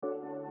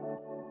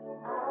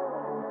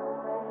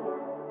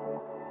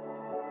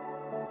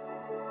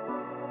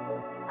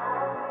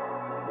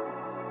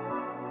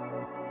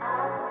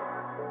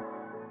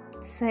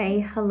Say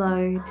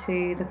hello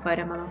to the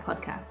Photo Mama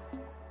podcast,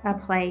 a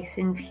place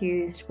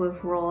infused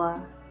with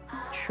raw,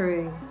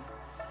 true,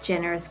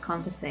 generous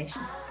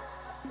conversation,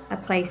 a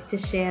place to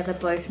share the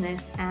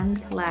bothness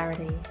and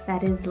polarity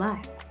that is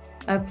life,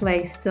 a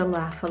place to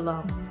laugh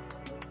along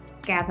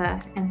with, gather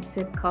and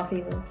sip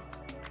coffee with,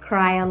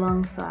 cry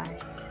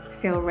alongside,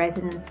 feel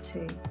resonance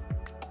to,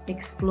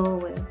 explore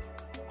with,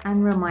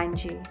 and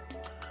remind you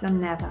you're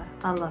never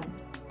alone.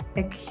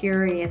 A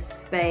curious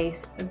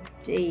space of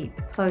deep,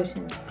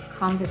 potent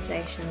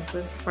conversations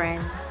with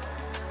friends,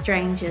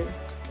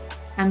 strangers,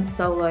 and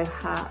solo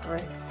heart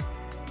riffs.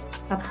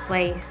 A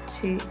place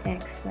to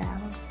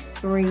exhale,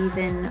 breathe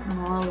in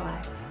more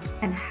life,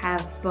 and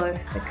have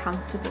both the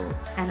comfortable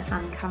and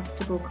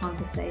uncomfortable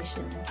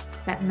conversations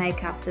that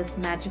make up this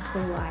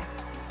magical life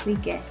we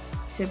get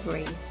to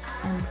breathe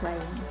and play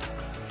in.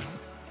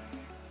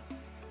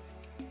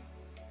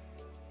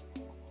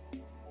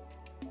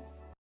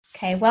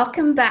 Okay,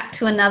 welcome back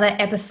to another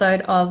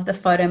episode of the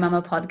Photo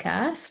Mama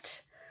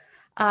podcast.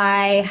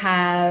 I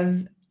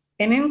have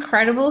an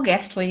incredible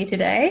guest for you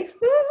today.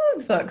 Woo, I'm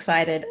so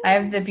excited. I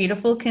have the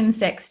beautiful Kim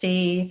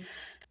Sexty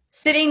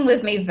sitting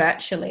with me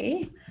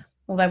virtually,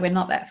 although we're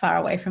not that far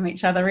away from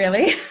each other,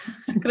 really.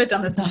 I could have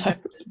done this on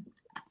purpose.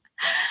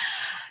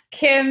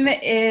 Kim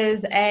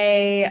is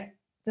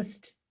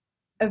just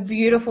a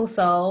beautiful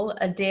soul,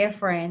 a dear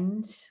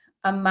friend,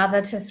 a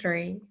mother to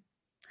 3,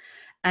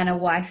 and a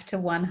wife to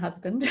 1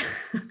 husband.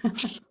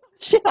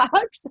 Shit, I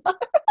hope so.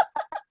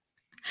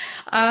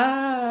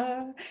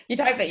 You'd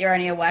hope that you're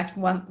only a wife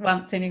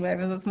once anyway,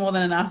 because it's more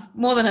than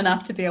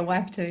enough to be a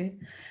wife too.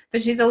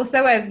 But she's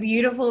also a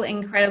beautiful,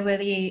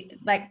 incredibly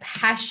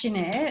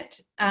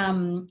passionate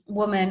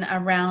woman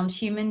around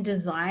human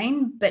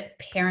design, but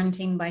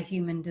parenting by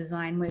human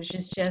design, which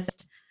is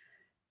just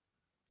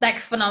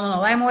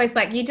phenomenal. I'm always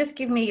you just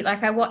give me,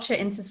 I watch her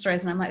Insta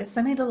stories and I'm there's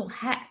so many little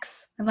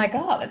hacks. I'm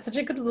oh, that's such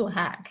a good little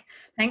hack.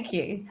 Thank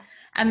you.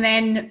 And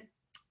then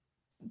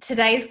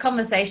today's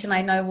conversation,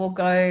 I know, will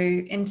go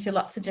into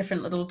lots of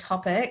different little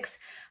topics,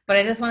 but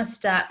I just want to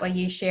start by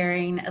you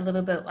sharing a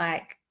little bit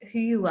who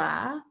you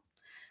are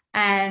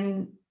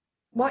and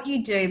what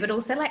you do, but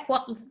also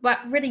what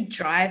really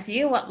drives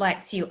you, what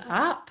lights you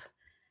up.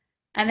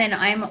 And then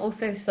I'm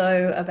also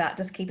so about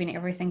just keeping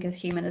everything as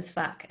human as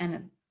fuck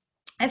and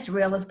as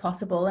real as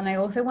possible. And I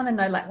also want to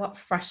know what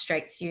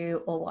frustrates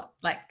you, or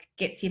what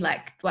gets you,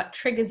 what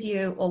triggers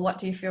you, or what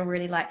do you feel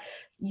really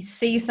you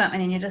see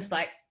something and you're just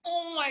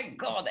oh my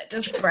God, that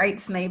just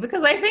grates me,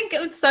 because I think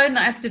it's so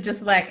nice to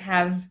just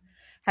have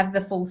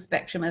the full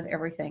spectrum of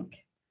everything.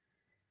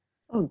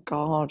 Oh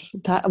God,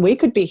 we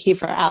could be here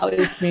for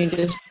hours, me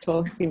just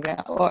talking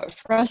about what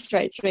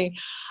frustrates me.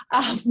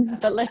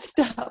 But let's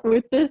start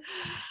with the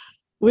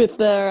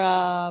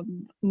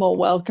more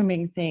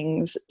welcoming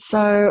things.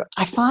 So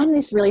I find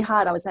this really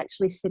hard. I was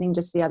actually sitting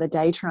just the other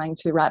day trying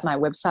to write my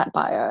website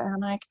bio,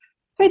 and I'm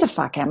who the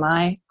fuck am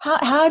I?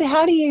 How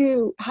do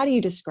you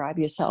describe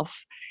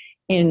yourself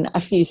in a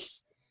few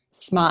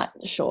smart,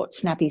 short,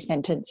 snappy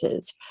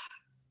sentences?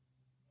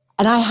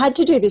 And I had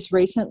to do this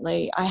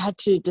recently. I had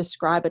to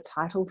describe a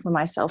title for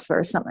myself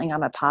for something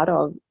I'm a part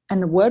of,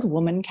 and the word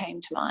woman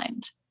came to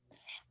mind.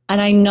 And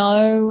I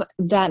know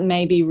that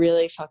may be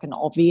really fucking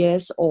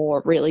obvious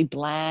or really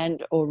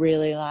bland or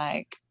really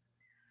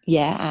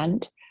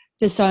and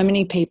there's so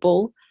many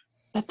people,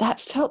 but that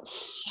felt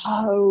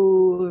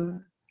so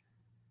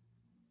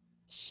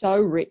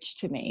rich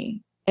to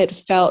me. It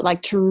felt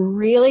to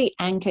really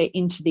anchor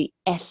into the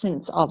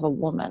essence of a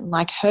woman,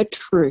 her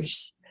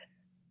truth.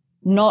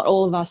 Not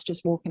all of us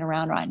just walking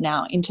around right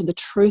now, into the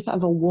truth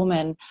of a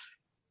woman.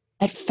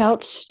 It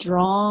felt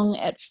strong.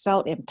 It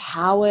felt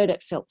empowered.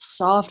 It felt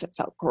soft. It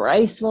felt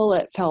graceful.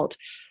 It felt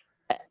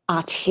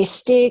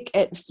artistic.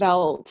 It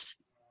felt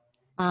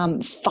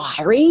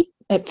fiery.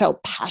 It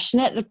felt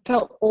passionate. It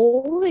felt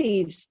all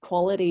these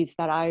qualities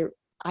that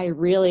I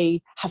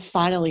really have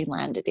finally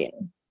landed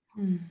in.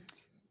 Mm.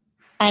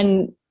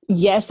 And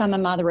yes, I'm a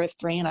mother of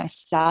 3, and I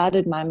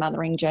started my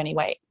mothering journey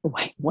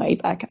way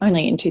back,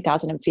 only in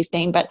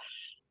 2015. But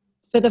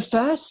for the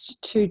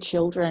first 2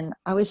 children,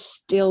 I was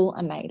still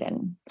a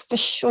maiden. For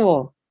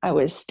sure, I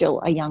was still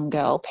a young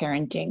girl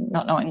parenting,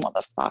 not knowing what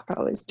the fuck I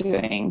was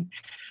doing.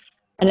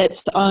 And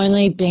it's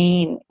only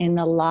been in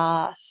the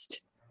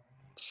last,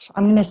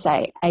 I'm going to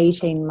say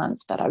 18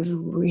 months, that I've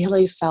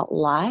really felt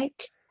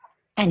like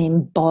an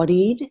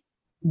embodied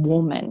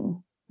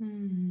woman.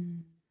 Mm.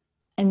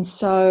 And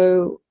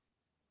so,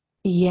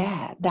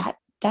 yeah,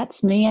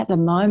 that's me at the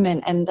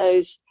moment. And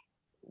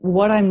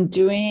what I'm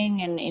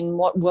doing and in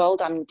what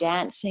world I'm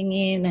dancing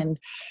in, and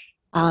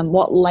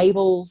what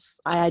labels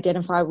I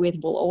identify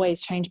with will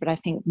always change, but I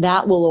think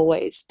that will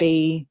always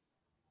be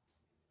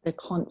the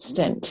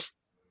constant,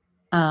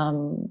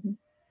 the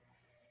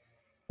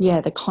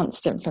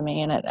constant for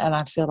me in it, and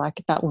I feel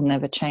like that will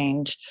never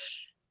change.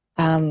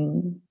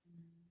 And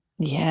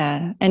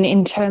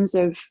in terms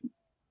of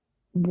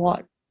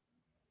what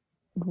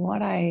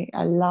I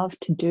love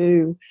to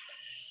do,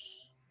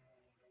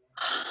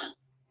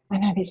 I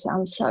know this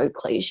sounds so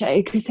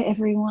cliche because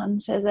everyone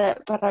says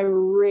it, but I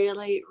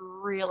really,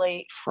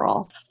 really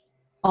froth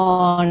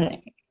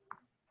on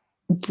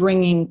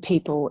bringing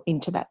people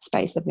into that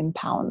space of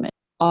empowerment,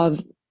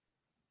 of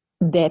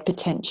their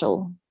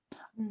potential,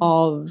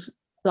 of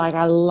like,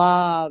 I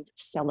love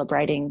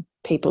celebrating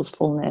people's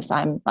fullness.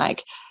 I'm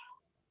like,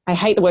 I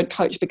hate the word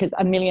coach because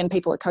a million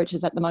people are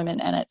coaches at the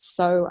moment, and it's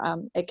so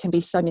it can be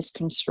so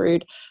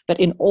misconstrued. But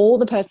in all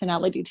the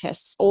personality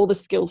tests, all the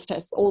skills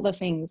tests, all the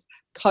things,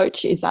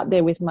 coach is up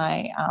there with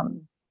my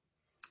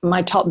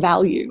my top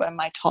value and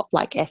my top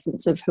like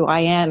essence of who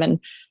I am. And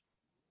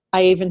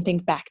I even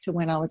think back to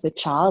when I was a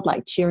child,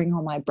 like cheering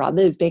on my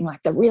brothers, being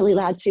like the really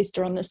loud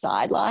sister on the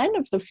sideline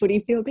of the footy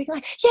field, being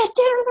like, yes,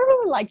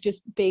 like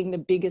just being the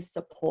biggest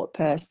support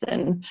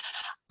person.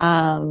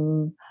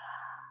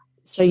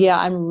 So yeah,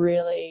 I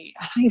don't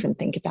even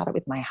think about it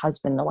with my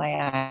husband, the way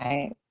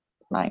I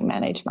like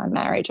manage my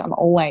marriage. I'm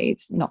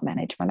always not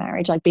manage my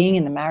marriage, like being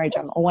in the marriage,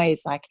 I'm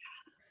always like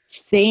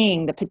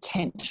seeing the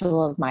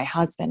potential of my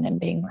husband and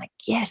being like,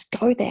 yes,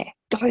 go there,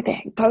 go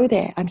there, go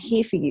there. I'm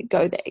here for you,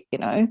 go there, you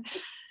know?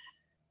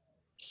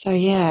 So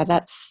yeah,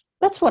 that's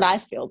what I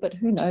feel, but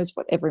who knows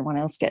what everyone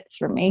else gets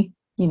from me.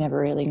 You never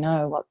really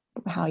know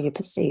how you're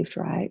perceived,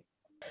 right?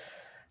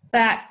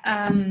 That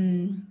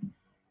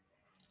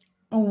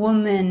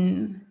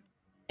woman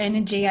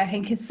energy, I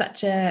think, is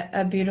such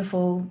a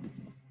beautiful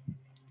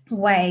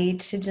way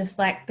to just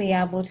like be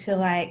able to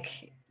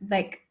like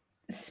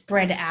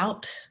spread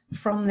out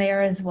from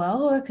there as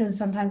well, because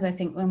sometimes I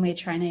think when we're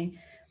trying to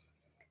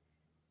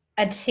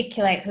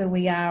articulate who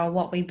we are or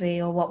what we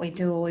be or what we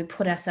do, or we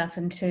put ourselves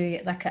into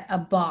like a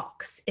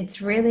box,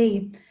 it's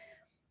really,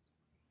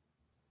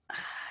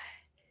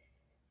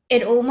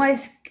 it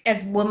almost,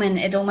 as women,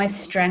 it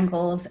almost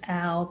strangles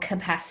our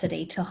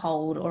capacity to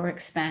hold or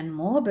expand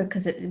more,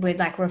 because we're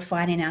like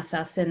refining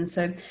ourselves in.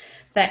 So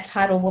that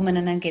title woman,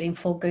 and I'm getting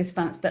full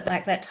goosebumps, but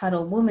like that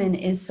title woman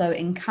is so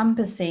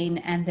encompassing,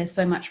 and there's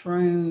so much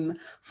room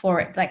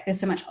for it. Like there's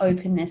so much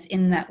openness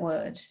in that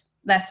word.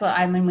 That's what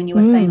I mean when you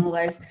were saying all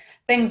those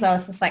things. I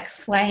was just like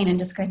swaying and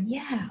just going,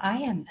 yeah, I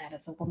am that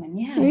as a woman.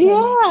 Yeah,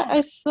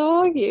 I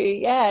saw you.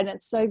 Yeah, and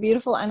it's so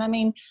beautiful. And I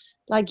mean,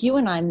 like you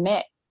and I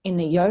met in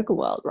the yoga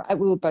world, right?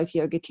 We were both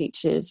yoga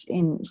teachers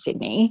in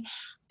Sydney,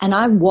 and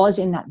I was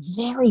in that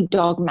very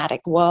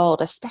dogmatic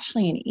world,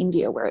 especially in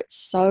India, where it's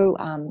so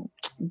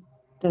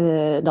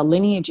the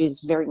lineage is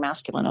very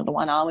masculine, or the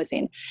one I was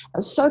in. It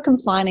was so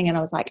confining, and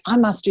I was like, I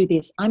must do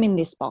this. I'm in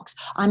this box.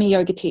 I'm a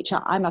yoga teacher.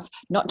 I must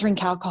not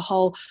drink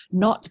alcohol,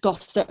 not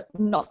gossip,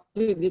 not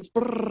do this.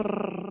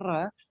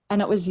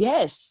 And it was,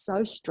 yes,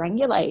 so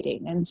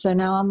strangulating. And so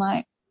now I'm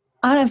like,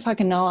 I don't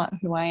fucking know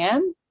who I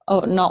am,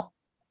 or not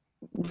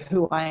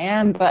who I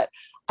am, but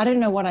I don't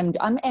know what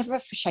I'm ever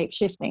shape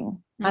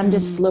shifting. I'm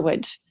just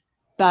fluid.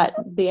 But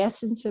the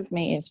essence of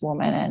me is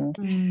woman,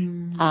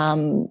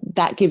 and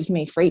that gives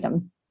me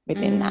freedom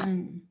within that.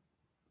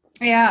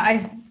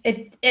 Yeah,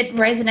 it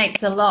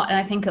resonates a lot, and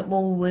I think it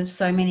will with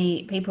so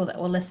many people that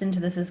will listen to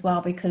this as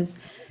well, because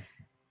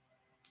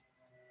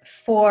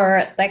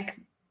for like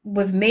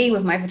with me,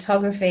 with my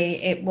photography,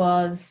 it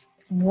was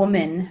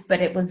woman,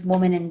 but it was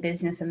woman in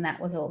business, and that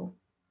was all.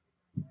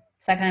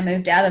 So I kind of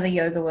moved out of the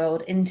yoga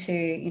world into,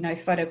 you know,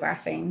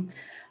 photographing,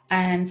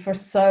 and for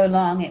so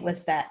long it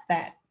was that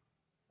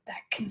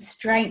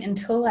constraint,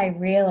 until I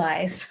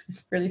realized,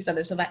 really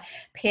started to like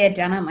peer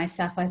down at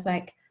myself. I was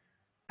like,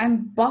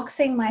 I'm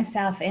boxing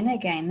myself in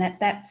again.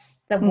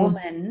 That's the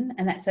woman,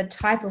 and that's a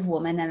type of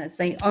woman, and it's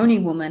the only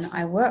woman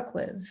I work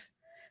with.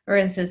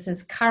 Whereas there's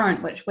this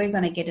current, which we're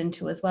going to get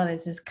into as well,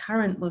 there's this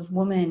current with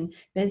women,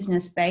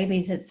 business,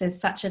 babies.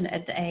 There's such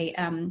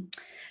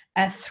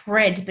a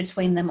thread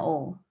between them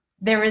all.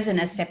 There isn't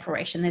a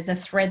separation. There's a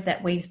thread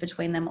that weaves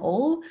between them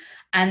all.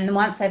 And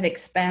once I've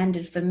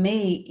expanded for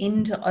me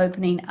into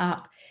opening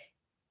up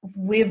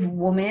with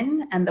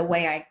women and the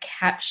way I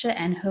capture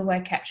and who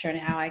I capture and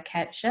how I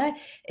capture,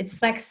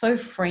 it's like so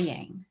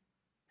freeing.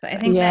 So I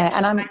think that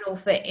title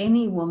for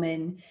any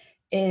woman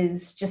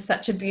is just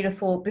such a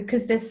beautiful,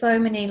 because there's so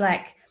many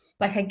like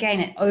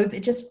again, it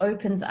just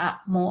opens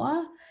up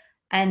more.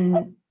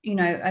 And, you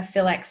know, I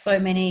feel like so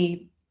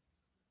many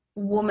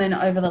women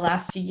over the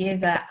last few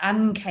years are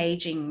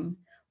uncaging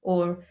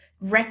or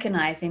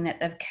recognizing that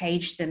they've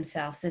caged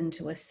themselves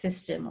into a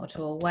system or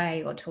to a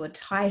way or to a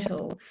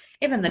title,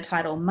 even the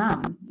title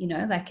mum, you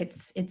know, like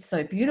it's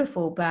so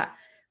beautiful, but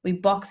we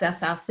box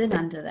ourselves in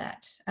under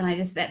that. And I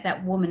just,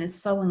 that woman is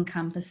so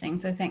encompassing.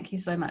 So thank you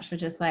so much for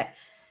just like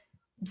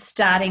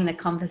starting the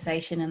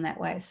conversation in that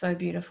way. It's so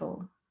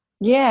beautiful.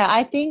 Yeah,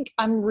 I think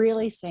I'm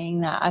really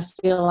seeing that. I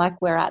feel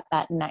like we're at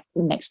that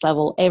next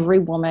level. Every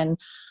woman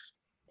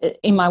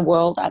in my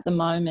world at the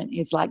moment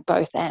is like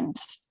both and.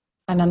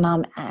 I'm a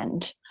mum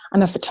and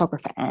I'm a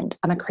photographer and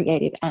I'm a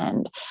creative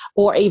and,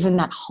 or even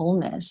that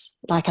wholeness,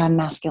 like I'm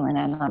masculine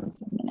and I'm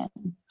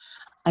feminine.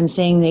 I'm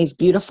seeing these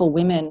beautiful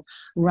women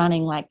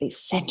running like these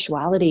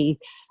sensuality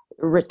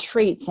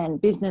retreats and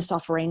business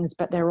offerings,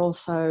 but they're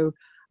also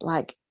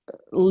like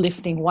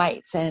lifting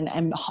weights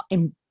and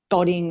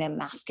embodying their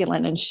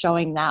masculine and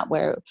showing that,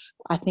 where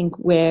I think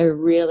we're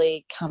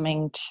really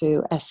coming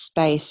to a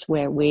space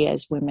where we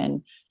as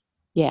women,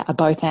 are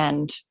both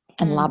and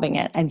loving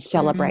it and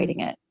celebrating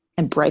it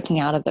and breaking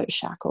out of those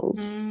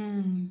shackles.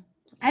 And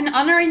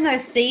honoring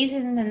those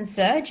seasons and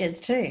surges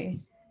too.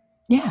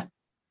 Yeah.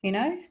 You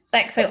know,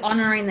 like, so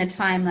honoring the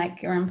time,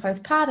 like you're in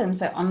postpartum,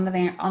 so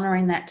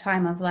honoring that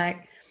time of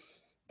like,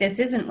 this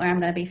isn't where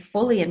I'm going to be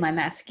fully in my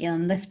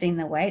masculine lifting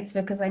the weights,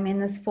 because I'm in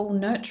this full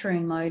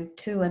nurturing mode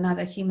to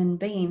another human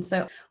being.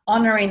 So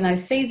honoring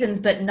those seasons,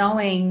 but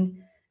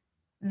knowing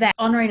that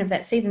honoring of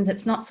that seasons,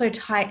 it's not so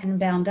tight and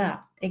bound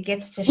up. It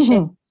gets to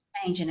shift,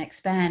 change and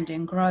expand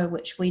and grow,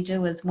 which we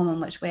do as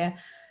women, which we're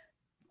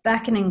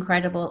back and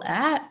incredible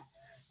at.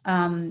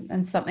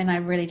 And something I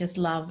really just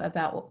love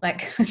about,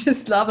 like, I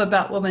just love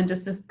about women,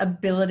 just this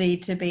ability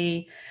to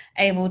be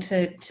able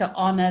to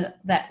honor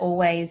that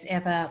always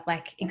ever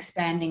like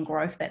expanding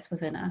growth that's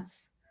within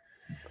us.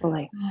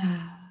 Fully.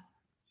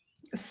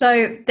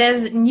 So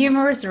there's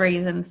numerous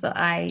reasons that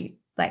I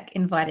like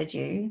invited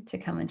you to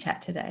come and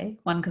chat today.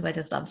 One, because I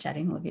just love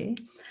chatting with you.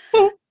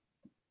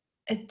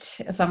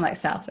 So I'm like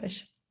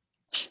selfish,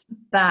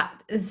 but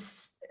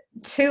there's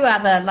two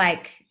other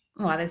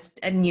there's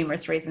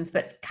numerous reasons,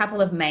 but a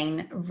couple of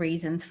main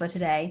reasons for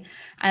today.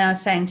 And I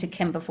was saying to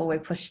Kim before we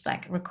pushed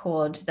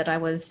record that I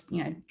was,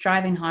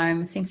 driving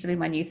home. It seems to be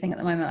my new thing at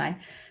the moment. I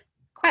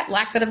quite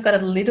like that I've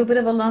got a little bit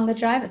of a longer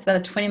drive. It's about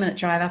a 20-minute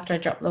drive after I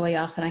drop Louis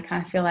off, and I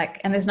kind of feel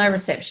like, and there's no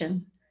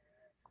reception.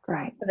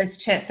 Great. For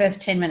those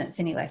first 10 minutes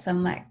anyway. So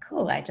I'm like,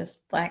 cool. I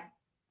just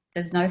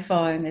there's no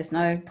phone, there's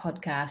no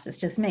podcast. It's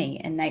just me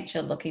and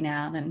nature looking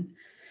out. And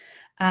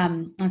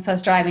so I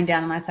was driving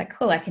down and I was like,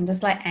 cool, I can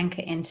just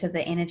anchor into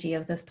the energy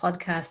of this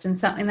podcast. And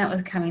something that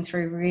was coming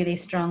through really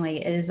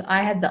strongly is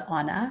I had the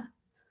honor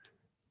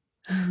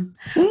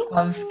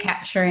of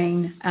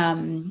capturing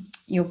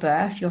your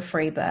birth, your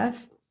free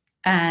birth.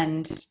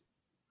 And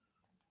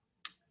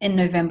in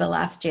November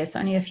last year, so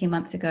only a few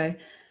months ago,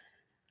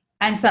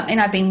 and something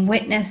I've been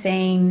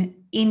witnessing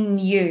in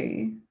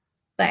you,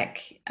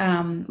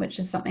 which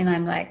is something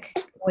I'm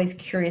always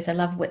curious. I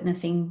love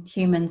witnessing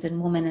humans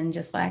and women and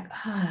just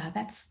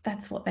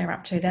that's what they're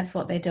up to. That's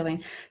what they're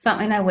doing.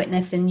 Something I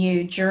witness in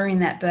you during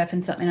that birth,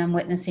 and something I'm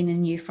witnessing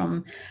in you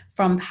from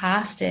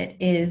past it,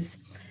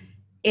 is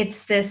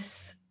it's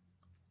this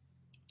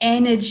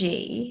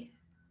energy.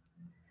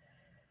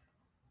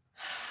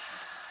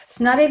 It's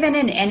not even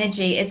an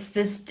energy. It's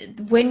this,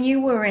 when you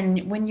were in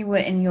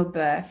your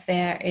birth,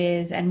 there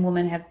is, and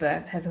women have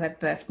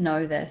birth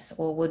know this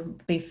or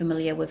would be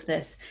familiar with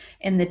this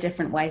in the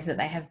different ways that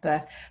they have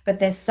birth. But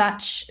there's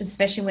such,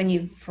 especially when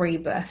you free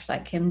birth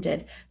like Kim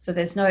did. So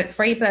there's no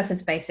free birth,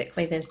 is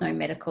basically there's no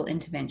medical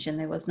intervention.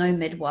 There was no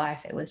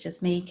midwife. It was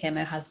just me, Kim,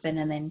 her husband,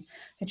 and then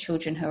her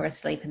children who were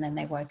asleep, and then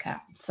they woke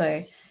up.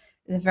 So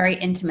a very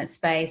intimate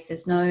space.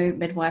 There's no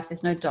midwife,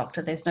 there's no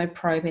doctor, there's no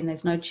probing,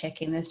 there's no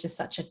checking. There's just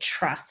such a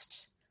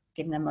trust,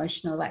 getting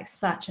emotional,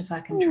 such a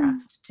fucking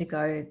trust to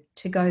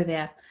go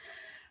there.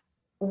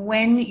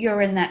 When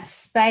you're in that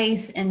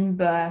space in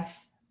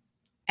birth,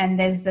 and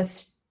there's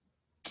this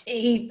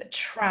deep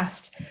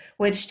trust,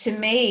 which to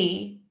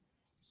me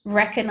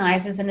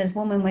recognizes, and as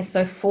women we're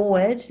so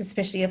forward,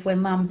 especially if we're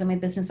mums and we're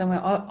business, and we're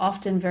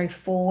often very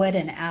forward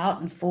and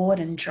out and forward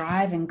and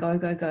drive and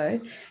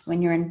go.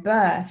 When you're in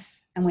birth,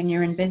 and when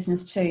you're in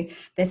business too,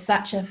 there's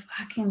such a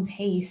fucking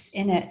peace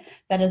in it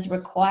that is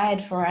required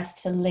for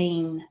us to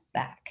lean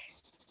back.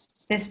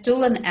 There's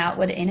still an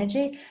outward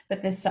energy,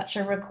 but there's such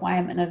a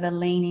requirement of a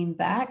leaning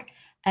back,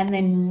 and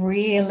then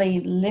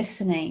really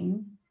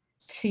listening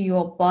to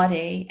your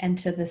body and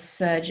to the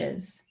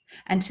surges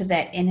and to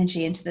that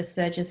energy and to the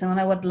surges. And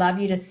what I would love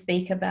you to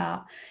speak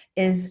about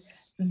is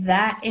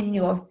that in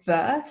your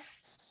birth,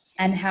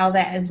 and how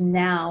that is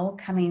now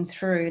coming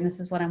through. And this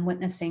is what I'm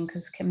witnessing,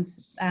 because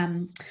Kim's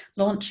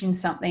launching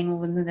something.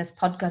 When this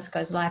podcast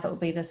goes live, it will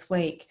be this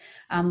week.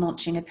 I'm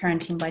launching a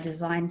Parenting by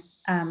Design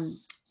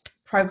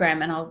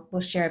program, and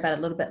we'll share about it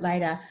a little bit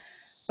later.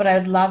 But I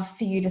would love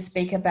for you to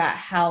speak about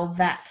how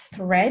that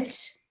thread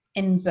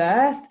in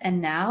birth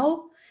and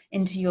now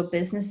into your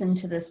business,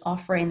 into this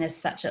offering, there's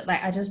such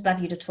a, I just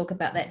love you to talk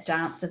about that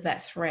dance of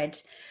that thread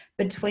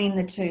between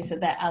the two, so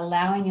that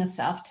allowing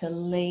yourself to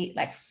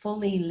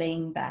fully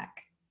lean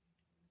back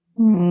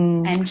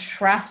and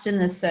trust in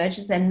the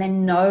surges, and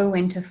then know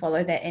when to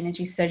follow that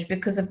energy surge.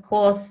 Because of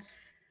course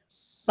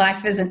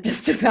life isn't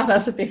just about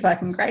us. It'd be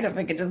fucking great if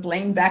we could just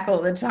lean back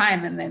all the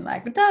time and then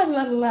da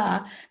la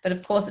la. But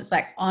of course it's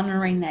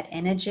honoring that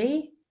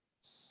energy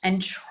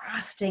and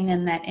trusting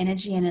in that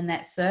energy and in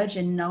that surge,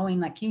 and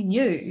knowing you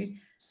knew,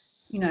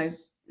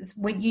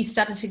 when you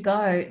started to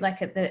go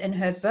in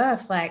her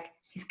birth,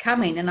 he's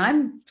coming, and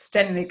I'm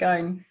standing there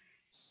going,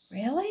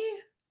 really?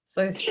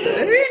 So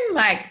soon?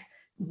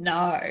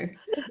 No.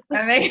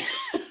 I mean,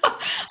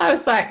 I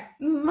was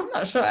I'm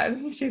not sure. I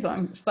think she's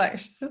on.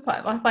 She's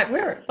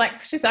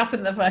up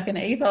in the fucking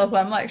ethos.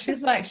 I'm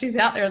she's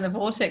out there in the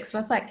vortex.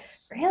 But I was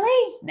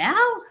really? Now?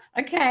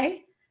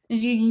 Okay.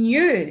 You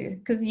knew,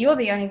 because you're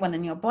the only one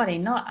in your body,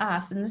 not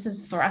us. And this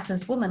is for us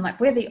as women. Like,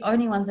 we're the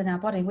only ones in our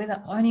body. We're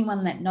the only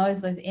one that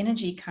knows those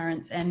energy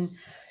currents. And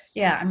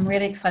yeah, I'm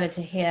really excited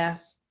to hear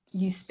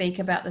you speak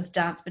about this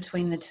dance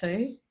between the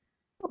two.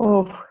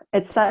 Oh,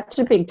 it's such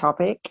a big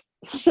topic.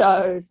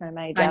 So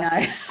major. I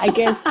know. I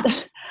guess.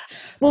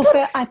 Well,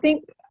 I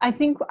think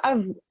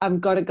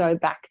I've got to go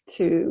back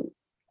to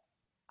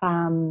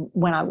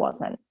when I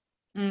wasn't.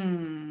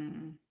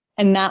 Mm.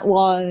 And that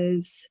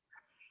was,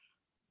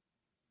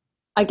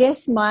 I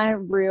guess, my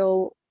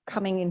real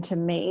coming into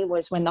me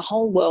was when the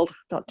whole world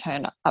got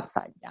turned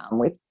upside down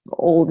with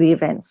all the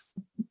events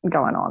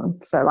going on.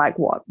 So like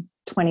what,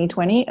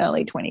 2020,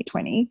 early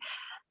 2020.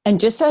 And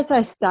just as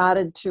I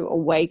started to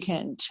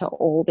awaken to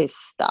all this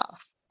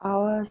stuff, I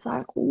was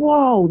like,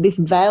 whoa, this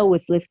veil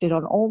was lifted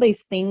on all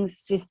these things,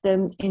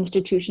 systems,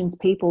 institutions,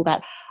 people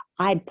that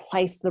I'd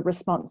placed the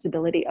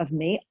responsibility of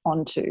me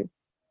onto.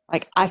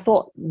 Like, I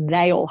thought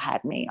they all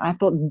had me. I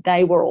thought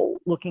they were all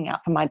looking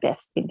out for my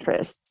best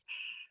interests.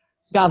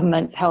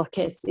 Governments,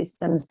 healthcare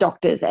systems,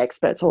 doctors,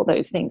 experts, all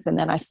those things. And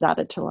then I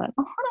started to learn,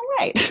 oh,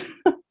 wait,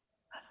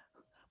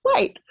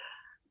 wait,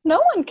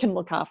 no one can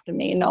look after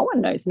me. No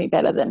one knows me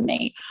better than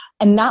me.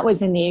 And that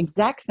was in the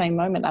exact same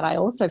moment that I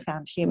also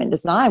found human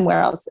design,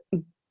 where I was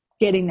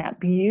getting that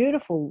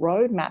beautiful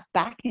roadmap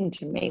back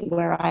into me,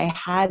 where I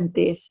had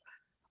this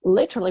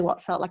literally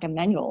what felt like a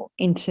manual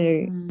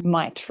into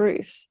my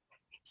truth.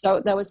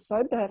 So that was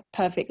so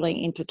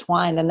perfectly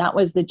intertwined. And that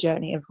was the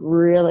journey of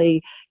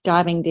really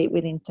diving deep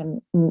within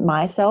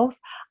myself,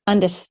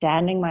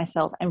 understanding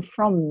myself. And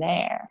from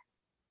there,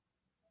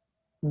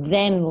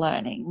 then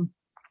learning,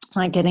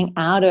 like getting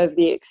out of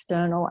the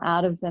external,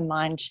 out of the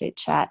mind chit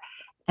chat,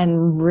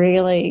 and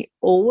really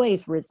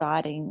always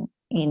residing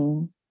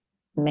in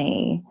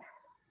me.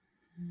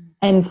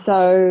 And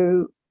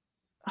so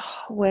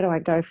where do I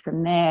go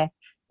from there?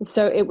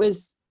 So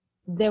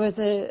there was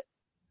a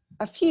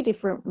few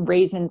different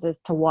reasons as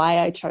to why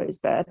I chose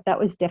birth. That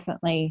was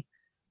definitely,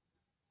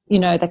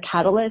 the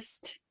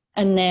catalyst.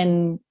 And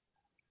then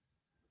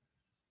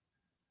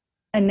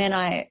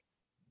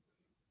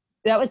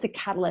that was the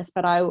catalyst,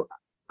 but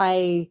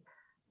I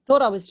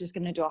thought I was just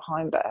going to do a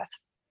home birth.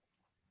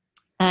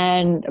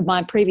 And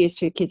my previous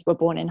 2 kids were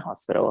born in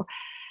hospital.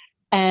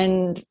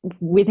 And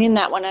within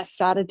that, when I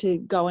started to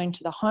go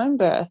into the home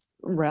birth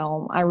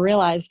realm, I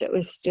realized it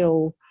was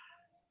still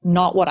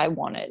not what I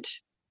wanted,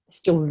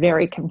 still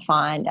very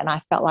confined. And I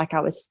felt like I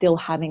was still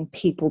having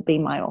people be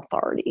my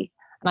authority.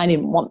 And I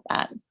didn't want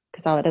that,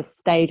 because I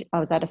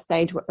was at a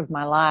stage of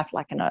my life,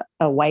 like an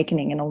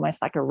awakening and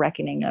almost like a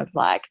reckoning of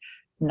like,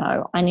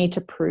 no, I need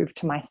to prove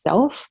to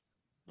myself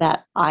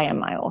that I am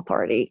my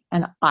authority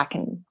and I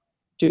can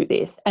do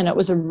this. And it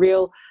was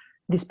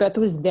this birth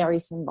was very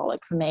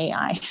symbolic for me.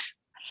 I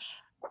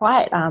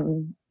quite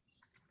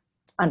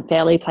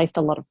unfairly placed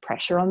a lot of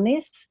pressure on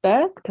this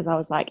birth, because I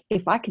was like,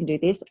 if I can do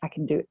this, I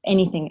can do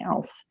anything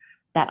else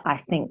that I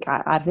think.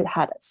 I've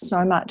had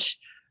so much,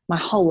 my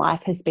whole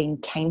life has been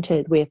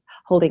tainted with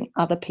holding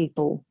other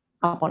people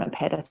up on a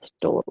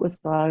pedestal. It was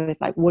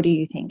always like, what do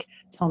you think?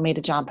 Tell me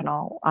to jump and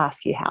I'll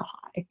ask you how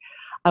high.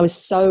 I was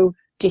so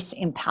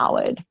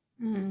disempowered.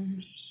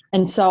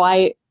 And so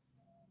I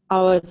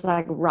was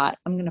like, right,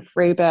 I'm going to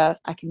free birth.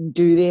 I can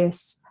do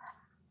this.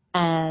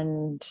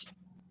 And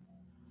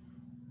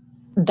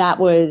that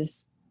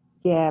was,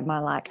 my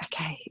like,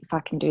 okay, if I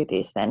can do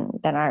this, then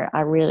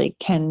I really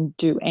can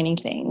do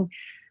anything.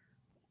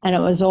 And it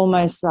was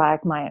almost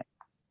like my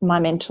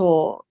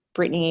mentor,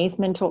 Brittany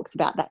Eastman, talks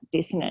about that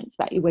dissonance,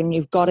 that when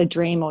you've got a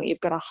dream or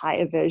you've got a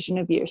higher version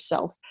of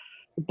yourself,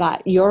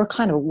 but you're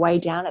kind of way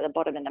down at the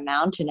bottom of the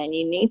mountain and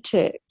you need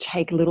to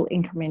take little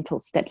incremental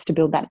steps to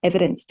build that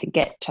evidence to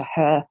get to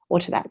her or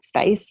to that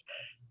space.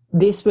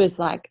 This was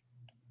like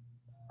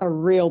a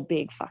real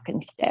big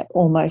fucking step,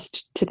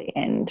 almost to the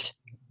end.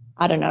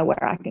 I don't know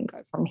where I can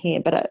go from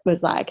here, but it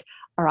was like,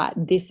 all right,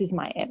 this is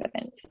my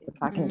evidence.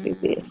 If I can do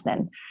this,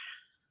 then.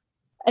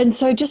 And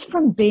so just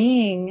from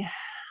being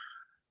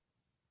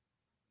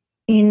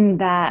in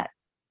that,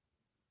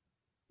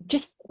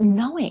 just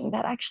knowing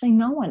that actually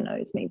no one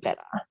knows me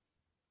better.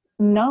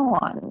 No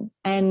one.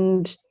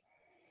 And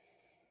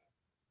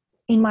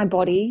in my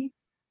body,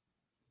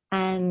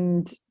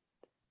 and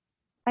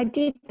I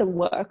did the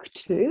work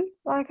too.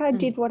 Like I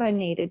did what I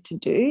needed to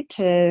do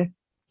to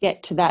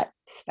get to that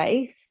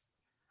space.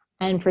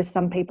 And for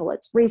some people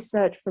it's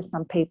research, for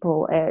some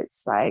people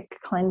it's like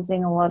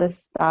cleansing a lot of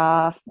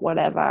stuff,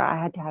 whatever.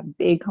 I had to have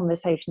big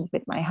conversations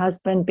with my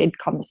husband, big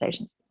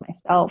conversations with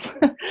myself.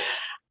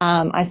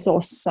 I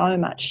saw so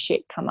much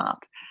shit come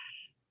up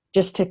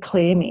just to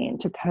clear me and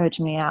to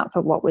purge me out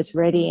for what was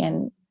ready.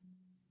 And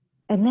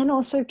then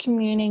also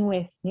communing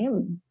with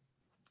him,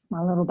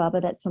 my little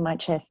bubba that's on my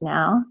chest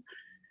now,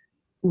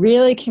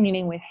 really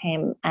communing with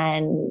him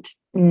and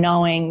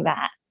knowing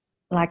that,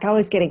 like, I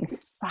was getting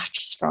such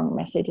strong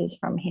messages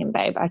from him,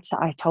 babe.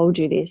 I told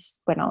you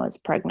this when I was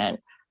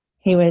pregnant.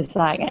 He was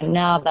like, and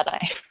now that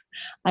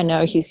I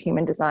know his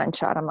human design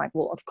chart, I'm like,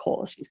 well, of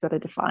course, he's got a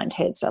defined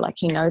head. So like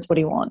he knows what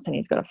he wants and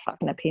he's got a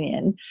fucking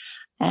opinion.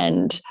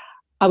 And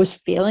I was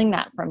feeling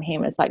that from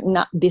him. It's like,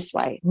 no, this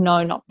way.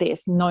 No, not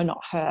this. No,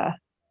 not her.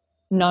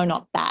 No,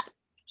 not that.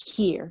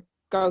 Here.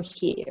 Go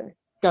here.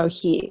 Go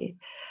here.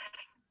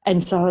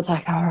 And so I was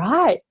like, all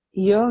right,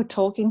 you're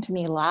talking to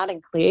me loud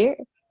and clear,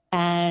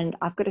 and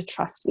I've got to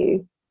trust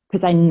you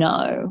because I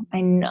know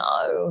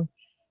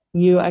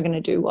you are going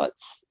to do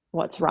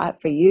what's right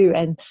for you.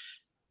 And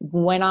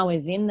when I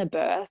was in the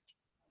birth,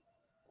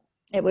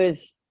 it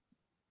was,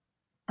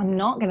 I'm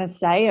not going to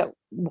say it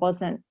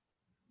wasn't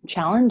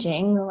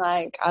challenging.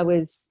 Like, I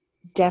was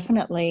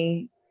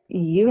definitely,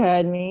 you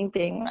heard me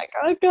being like,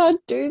 I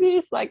can't do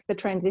this. Like, the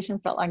transition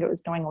felt like it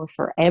was going on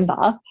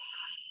forever.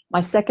 My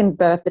second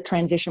birth, the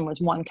transition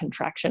was one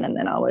contraction, and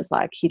then I was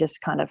like, he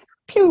just kind of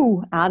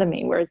pew out of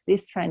me. Whereas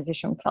this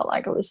transition felt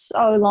like it was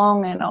so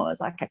long, and I was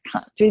like, I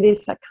can't do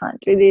this. I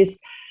can't do this.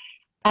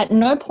 At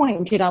no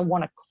point did I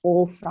want to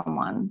call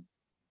someone,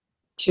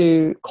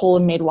 to call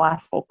a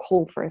midwife or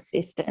call for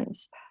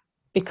assistance,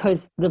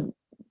 because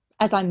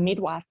as I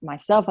midwifed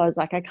myself, I was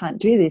like, I can't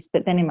do this.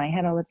 But then in my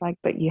head, I was like,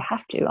 but you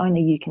have to.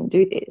 Only you can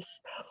do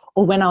this.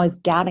 Or when I was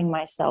doubting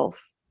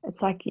myself,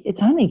 it's like,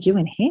 it's only you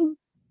and him.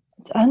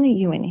 It's only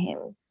you and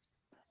him.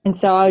 And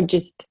so I would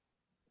just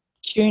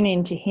tune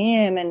into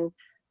him and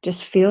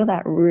just feel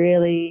that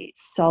really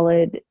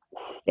solid,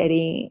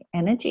 steady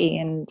energy.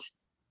 And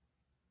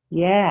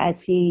yeah,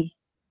 as he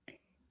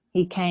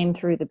came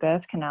through the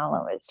birth canal,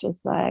 I was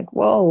just like,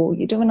 whoa,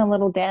 you're doing a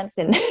little dance.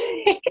 And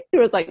it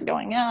was like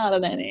going out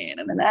and then in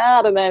and then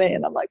out and then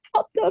in. I'm like,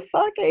 what the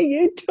fuck are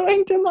you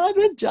doing to my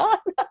vagina?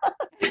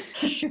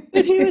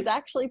 But he was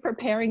actually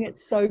preparing it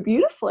so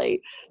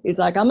beautifully. He's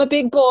like, I'm a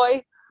big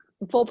boy.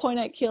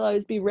 4.8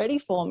 kilos, be ready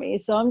for me.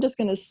 So I'm just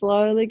going to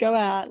slowly go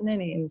out and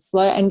then in,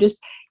 slow, and just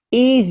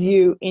ease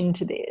you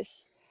into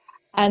this.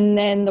 And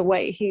then the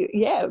way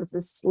it was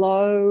a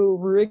slow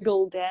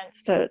wriggle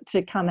dance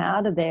to come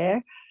out of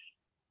there.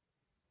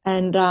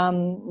 And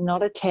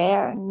not a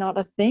tear, not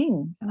a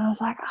thing. And I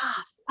was like,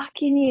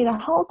 fucking you the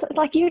whole time.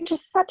 Like, you're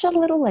just such a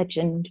little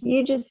legend.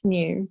 You just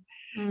knew.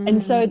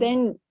 And so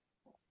then,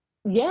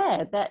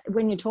 that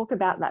when you talk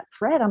about that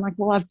thread, I'm like,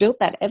 well, I've built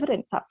that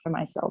evidence up for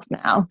myself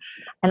now.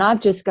 And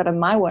I've just got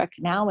my work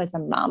now as a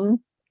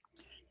mum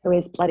who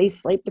is bloody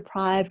sleep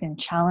deprived and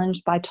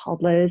challenged by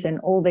toddlers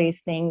and all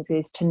these things,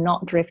 is to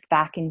not drift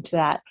back into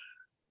that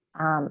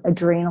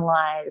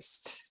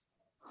adrenalized,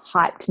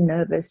 hyped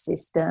nervous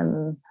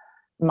system,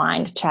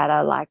 mind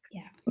chatter. Like,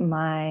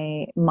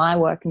 my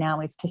work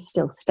now is to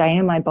still stay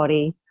in my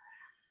body,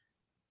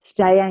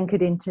 stay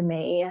anchored into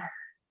me.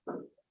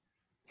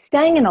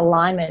 Staying in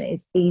alignment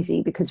is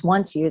easy because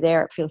once you're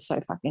there, it feels so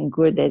fucking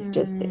good. It's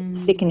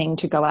sickening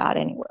to go out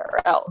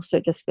anywhere else.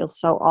 It just feels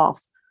so off.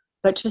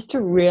 But just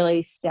to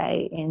really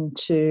stay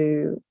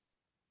into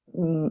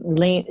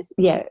remain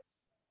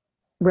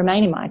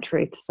in my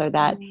truth, so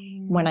that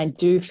when I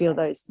do feel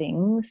those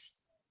things,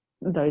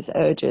 those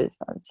urges,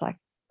 it's like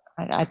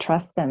I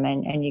trust them,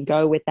 and you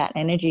go with that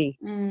energy,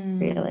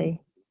 really.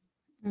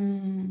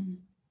 And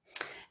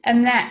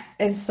that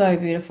is so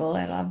beautiful.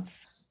 I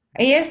love.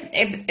 Yes,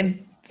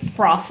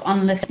 froth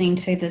on listening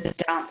to this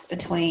dance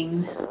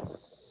between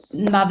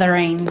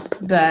mothering,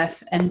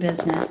 birth, and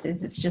business.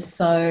 It's just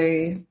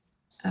so,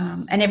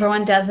 and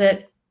everyone does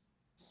it,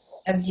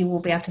 as you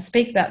will be able to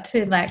speak about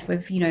too, like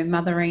with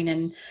mothering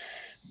and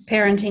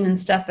parenting and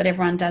stuff. But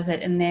everyone does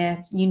it in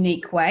their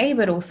unique way,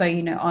 but also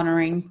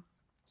honoring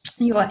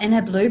your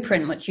inner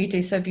blueprint, which you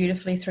do so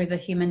beautifully through the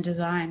human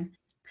design.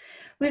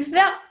 With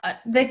that,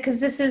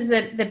 because this is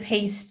the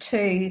piece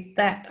too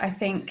that I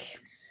think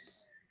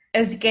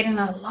is getting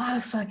a lot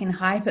of fucking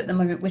hype at the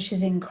moment, which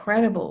is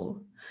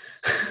incredible.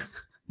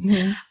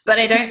 But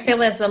I don't feel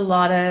there's a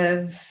lot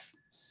of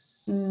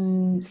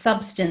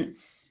substance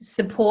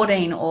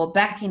supporting or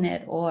backing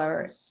it,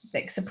 or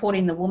like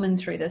supporting the woman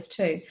through this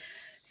too.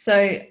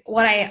 So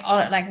what I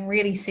like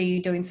really see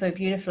you doing so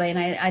beautifully, and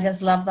I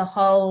just love the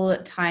whole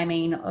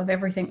timing of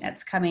everything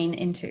that's coming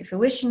into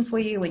fruition for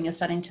you when you're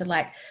starting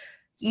to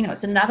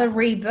it's another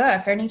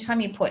rebirth. Anytime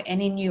you put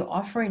any new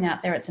offering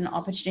out there, it's an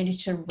opportunity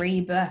to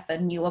rebirth a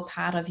newer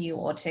part of you,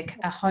 or to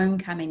a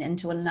homecoming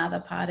into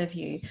another part of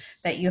you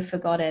that you've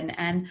forgotten,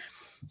 and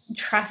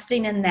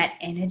trusting in that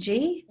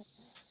energy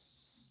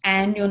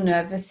and your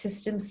nervous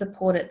system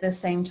support at the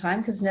same time,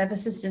 because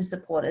nervous system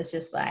support is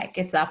just like,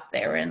 it's up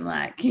there and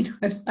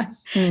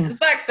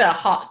it's like the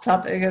hot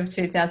topic of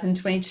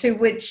 2022,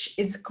 which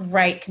is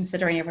great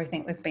considering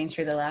everything we've been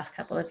through the last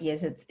couple of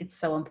years. It's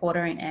so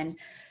important, and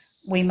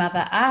we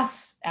mother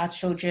us, our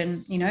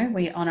children,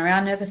 we honor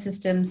our nervous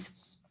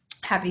systems,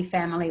 happy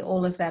family,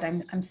 all of that.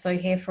 I'm so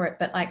here for it.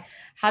 But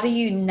how do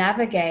you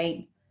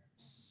navigate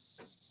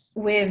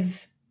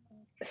with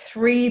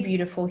 3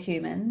 beautiful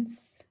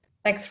humans,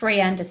 3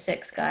 under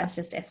 6, guys,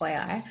 just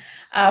FYI,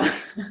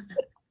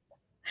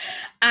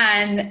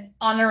 and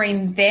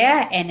honoring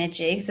their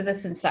energy? So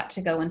this can start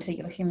to go into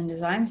your human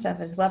design stuff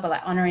as well,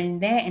 but honoring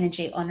their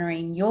energy,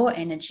 honoring your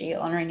energy,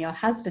 honoring your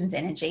husband's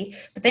energy,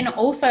 but then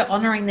also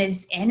honoring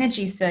these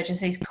energy surges,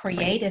 these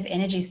creative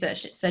energy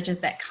surges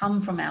that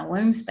come from our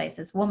womb space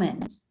as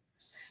women,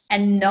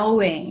 and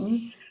knowing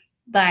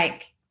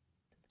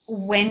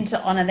when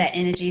to honor that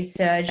energy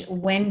surge,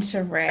 when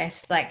to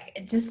rest.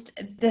 Like this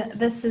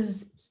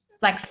is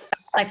like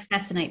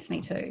fascinates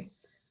me too.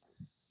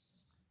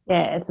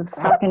 Yeah, it's a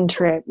fucking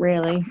trip,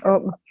 really.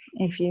 Oh,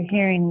 if you're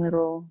hearing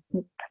little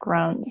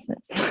grunts,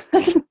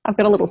 I've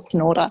got a little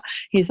snorter.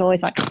 He's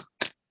always like,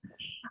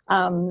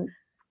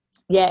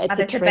 yeah, it's a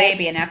There's trip. a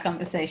baby in our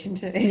conversation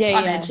too. On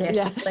her chest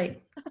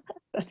asleep.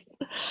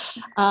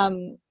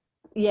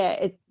 Yeah,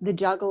 it's the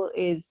juggle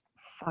is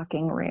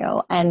fucking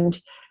real. And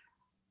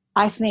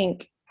I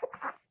think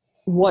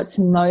what's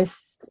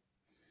most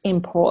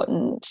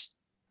important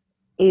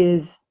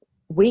is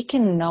we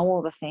can know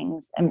all the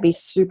things and be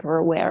super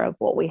aware of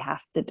what we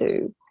have to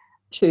do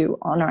to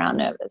honor our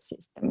nervous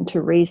system,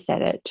 to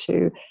reset it,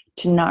 to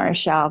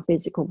nourish our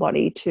physical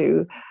body,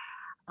 to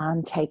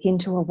take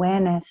into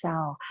awareness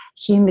our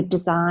human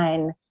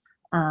design,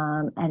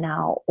 and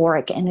our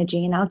auric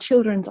energy and our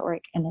children's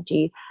auric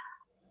energy,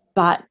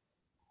 but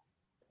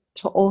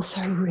to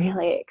also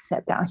really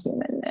accept our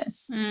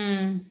humanness.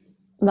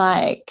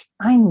 Like,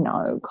 I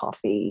know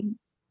coffee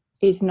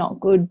is not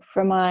good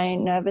for my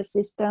nervous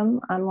system.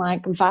 I'm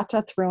like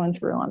Vata through and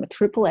through. I'm a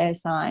triple air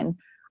sign.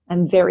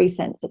 I'm very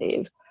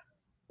sensitive,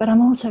 but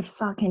I'm also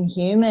fucking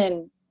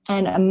human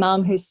and a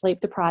mum who's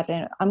sleep deprived.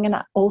 And I'm going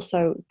to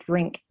also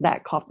drink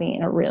that coffee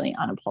in a really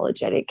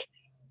unapologetic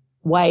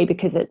way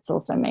because it's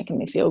also making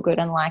me feel good.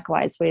 And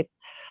likewise with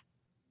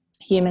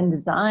human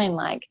design,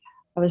 like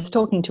I was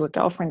talking to a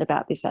girlfriend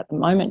about this at the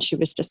moment. She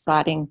was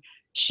deciding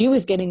she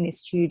was getting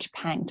this huge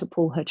pang to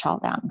pull her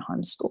child out in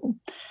homeschool.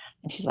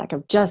 And she's like,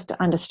 I've just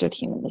understood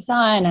human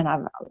design and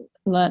I've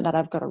learned that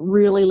I've got to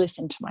really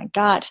listen to my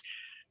gut.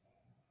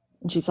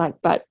 And she's like,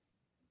 but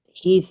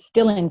he's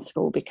still in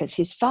school because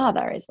his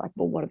father is like,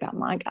 well, what about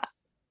my gut?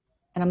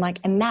 And I'm like,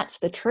 and that's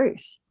the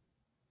truth,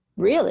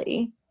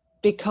 really,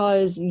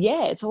 because,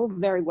 yeah, it's all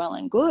very well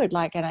and good.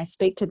 Like, and I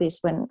speak to this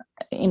when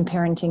in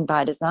parenting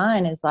by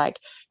design is like,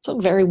 it's all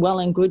very well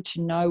and good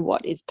to know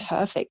what is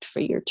perfect for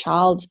your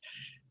child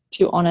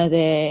to honor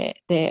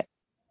their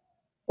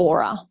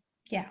aura.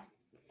 Yeah.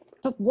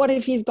 But what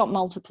if you've got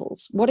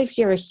multiples? What if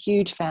you're a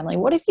huge family?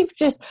 What if you've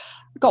just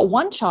got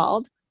one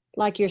child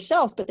like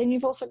yourself, but then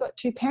you've also got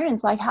two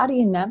parents? Like, how do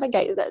you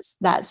navigate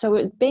that? So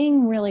it's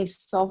being really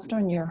soft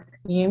on your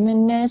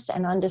humanness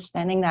and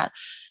understanding that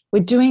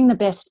we're doing the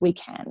best we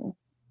can,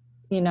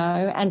 you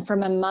know. And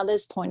from a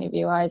mother's point of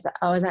view, I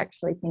was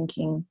actually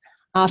thinking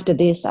after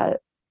this, I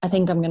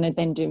think I'm going to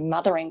then do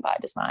mothering by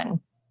design,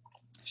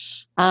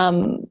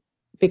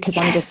 because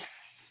I'm just,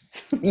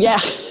 yeah,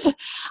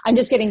 I'm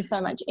just getting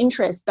so much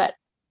interest. But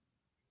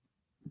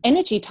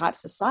energy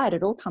types aside,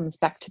 it all comes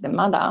back to the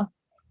mother.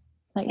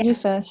 Like, you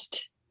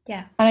first.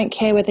 Yeah. I don't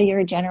care whether you're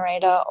a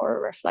generator or a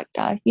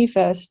reflector. You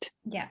first.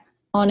 Yeah.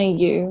 Honor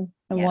you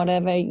and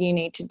whatever you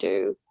need to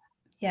do.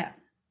 Yeah.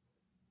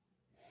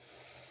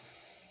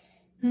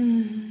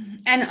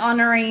 And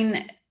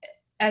honoring,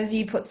 as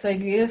you put so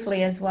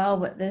beautifully as well,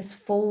 but this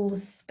full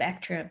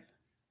spectrum.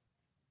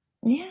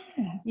 Yeah.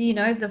 You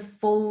know, the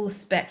full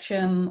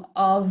spectrum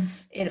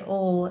of it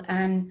all.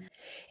 And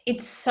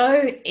it's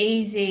so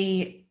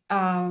easy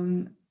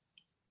in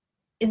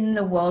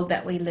the world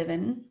that we live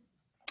in,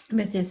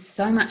 because there's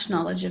so much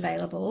knowledge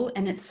available,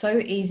 and it's so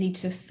easy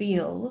to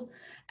feel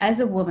as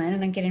a woman,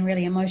 and I'm getting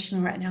really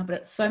emotional right now, but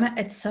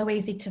it's so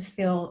easy to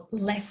feel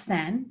less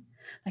than,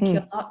 like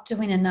you're not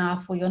doing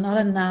enough, or you're not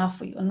enough,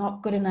 or you're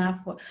not good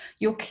enough, or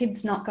your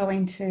kid's not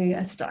going to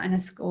a Steiner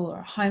school or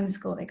a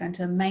homeschool, they're going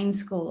to a main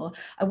school, or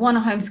I want a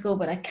homeschool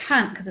but I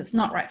can't because it's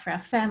not right for our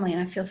family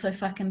and I feel so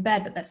fucking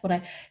bad, but that's what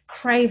I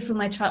crave for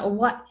my child, or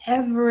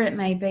whatever it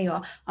may be,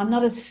 or I'm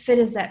not as fit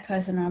as that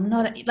person, or I'm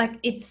not, like,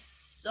 it's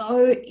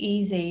so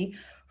easy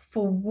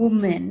for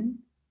women,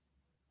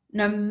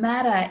 no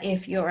matter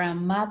if you're a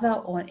mother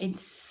or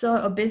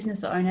a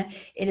business owner,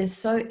 it is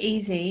so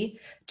easy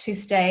to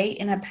stay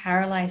in a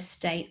paralyzed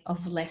state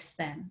of less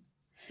than,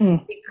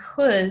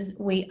 because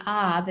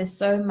there's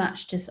so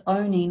much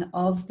disowning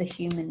of the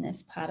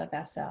humanness part of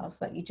ourselves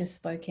that you just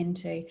spoke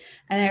into.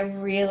 And I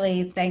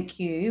really thank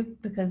you,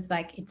 because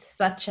like it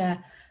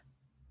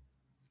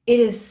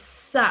is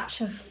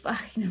such a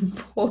fucking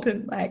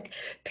important like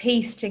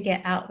piece to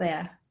get out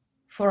there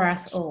for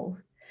us all.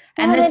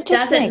 And this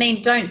doesn't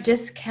mean don't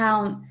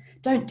discount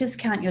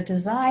your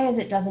desires.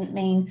 It doesn't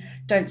mean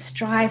don't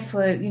strive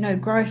for,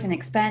 growth and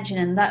expansion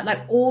and that,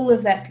 like all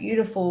of that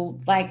beautiful,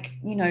 like,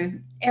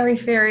 airy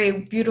fairy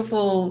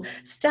beautiful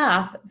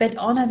stuff, but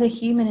honor the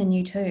human in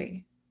you too.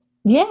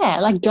 Yeah,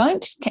 like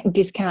don't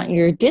discount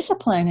your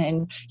discipline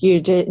and your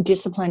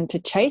discipline to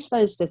chase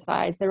those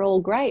desires. They're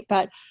all great,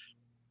 but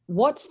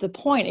what's the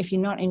point if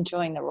you're not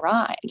enjoying the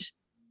ride?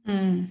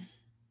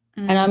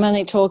 And I'm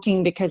only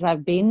talking because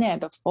I've been there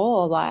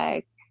before.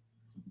 Like,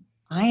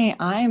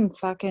 I'm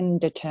fucking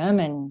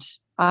determined.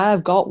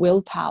 I've got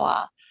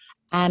willpower,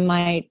 and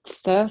my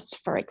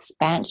thirst for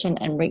expansion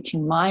and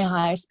reaching my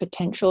highest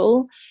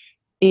potential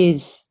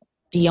is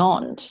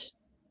beyond.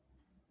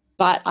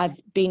 But I've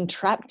been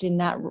trapped in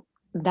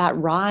that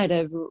ride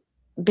of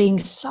being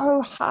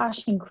so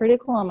harsh and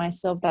critical on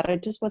myself that I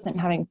just wasn't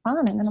having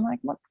fun. And then I'm like,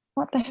 what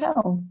what the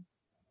hell?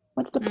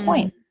 What's the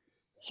point?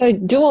 So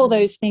do all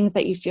those things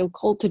that you feel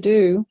called to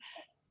do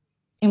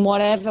in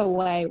whatever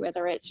way,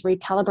 whether it's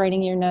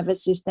recalibrating your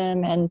nervous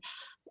system and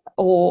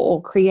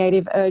or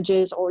creative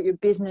urges or your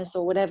business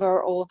or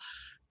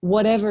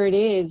whatever it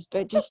is,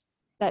 but just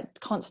that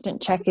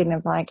constant check-in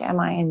of like, am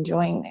I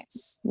enjoying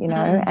this? You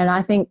know? And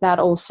I think that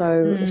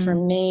also for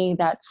me,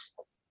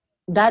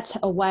 that's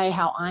a way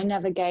how I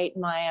navigate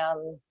my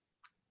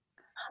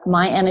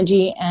my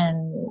energy,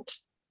 and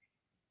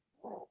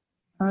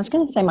I was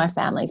going to say my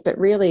family's, but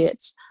really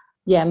it's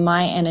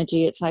my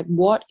energy. It's like,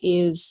 what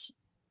is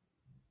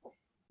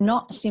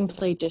not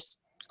simply just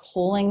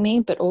calling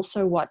me, but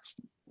also what's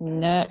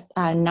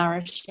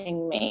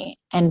nourishing me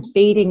and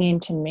feeding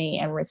into me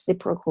and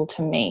reciprocal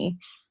to me.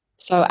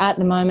 So at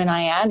the moment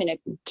I am in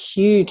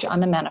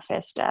I'm a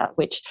manifester,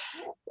 which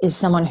is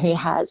someone who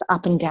has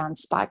up and down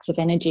spikes of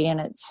energy,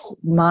 and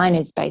mine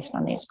is based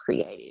on these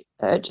creative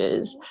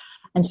urges.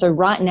 And so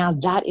right now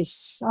that is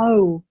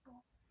so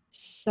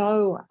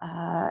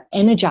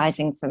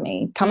energizing for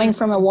me, coming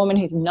from a woman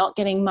who's not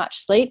getting much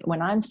sleep.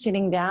 When I'm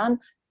sitting down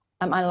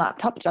at my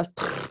laptop,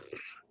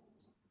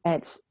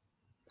 it's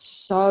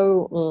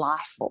so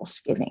life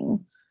force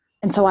giving.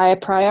 And so I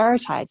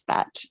prioritize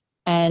that.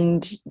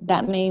 And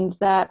that means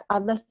that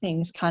other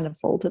things kind of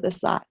fall to the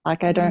side.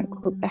 Like I don't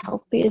cook the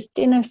healthiest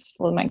dinner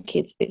for my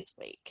kids this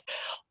week,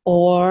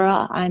 or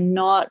I'm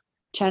not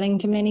chatting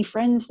to many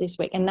friends this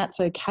week. And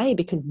that's okay,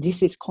 because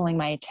this is calling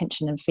my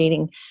attention and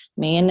feeding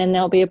me. And then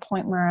there'll be a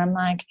point where I'm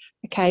like,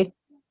 okay,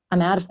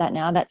 I'm out of that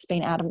now.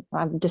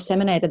 I've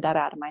disseminated that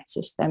out of my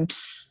system.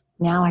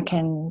 Now I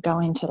can go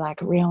into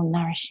like real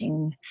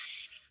nourishing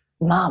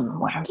mum,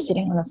 where I'm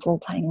sitting on the floor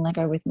playing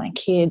Lego with my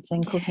kids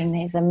and cooking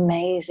these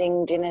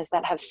amazing dinners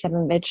that have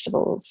 7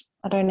 vegetables.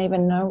 I don't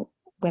even know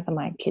whether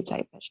my kids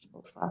ate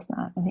vegetables last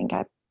night. I think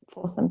I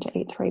forced them to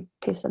eat 3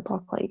 pieces of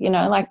broccoli,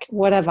 like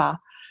whatever.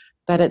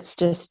 But it's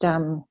just,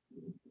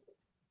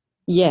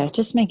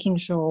 just making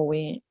sure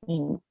we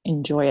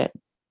enjoy it.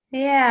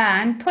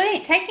 Yeah, and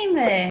taking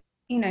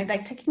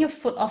your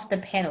foot off the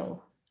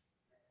pedal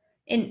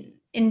in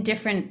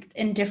different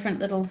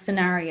little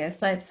scenarios.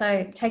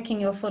 So taking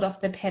your foot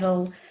off the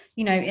pedal,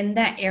 in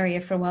that area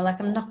for a while.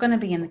 Like, I'm not going to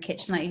be in the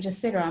kitchen, like you just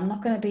said, or I'm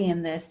not going to be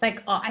in this.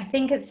 Like, I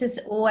think it's just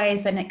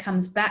always, and it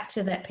comes back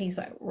to that piece,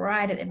 like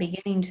right at the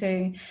beginning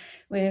too,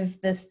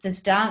 with this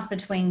dance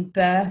between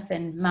birth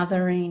and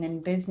mothering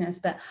and business,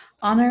 but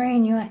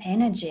honoring your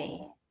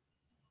energy.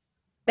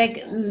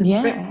 Like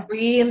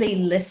really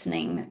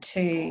listening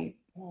to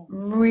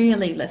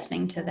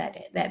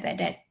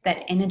that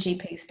energy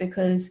piece,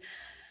 because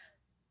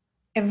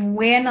if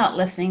we're not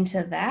listening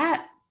to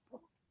that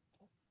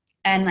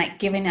and like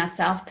giving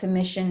ourselves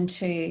permission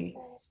to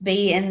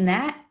be in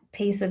that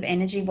piece of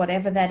energy,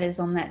 whatever that is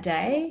on that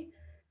day,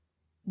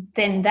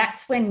 then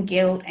that's when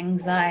guilt,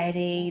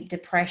 anxiety,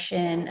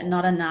 depression,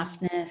 not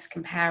enoughness,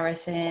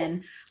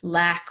 comparison,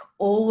 lack,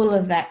 all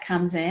of that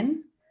comes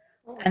in.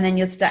 And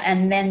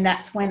then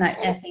that's when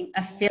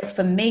I feel,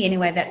 for me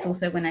anyway, that's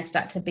also when I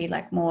start to be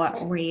like more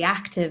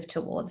reactive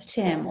towards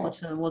Tim or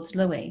towards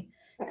Louis,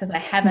 because I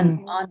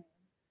haven't honored,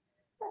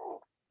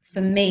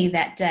 for me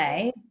that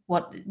day,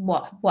 what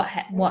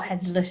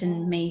has lit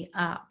me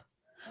up,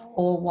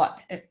 or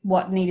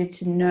what needed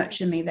to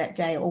nurture me that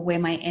day, or where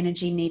my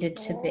energy needed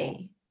to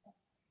be.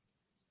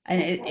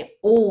 And it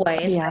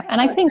always,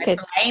 and I think I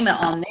blame it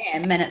on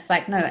them, and it's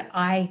like, no,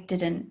 I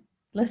didn't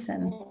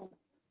listen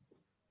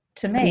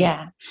to me.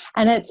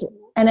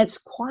 And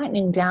it's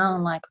quietening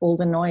down like all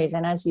the noise.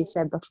 And as you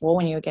said before,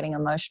 when you were getting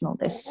emotional,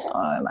 there's so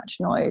much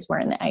noise. We're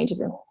in the age of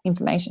the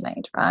information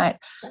age, right?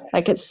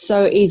 Like, it's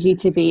so easy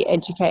to be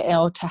educated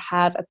or to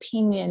have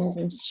opinions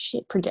and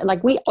shit.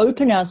 Like, we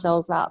open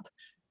ourselves up,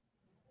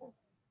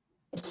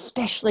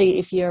 especially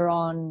if you're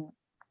on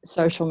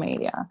social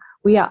media.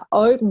 We are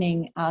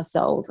opening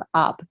ourselves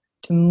up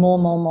to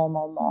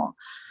more.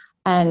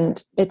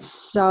 And it's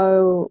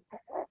so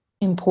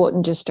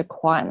important just to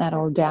quieten that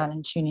all down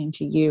and tune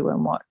into you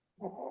and what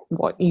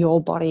your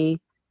body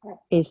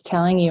is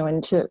telling you.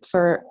 And to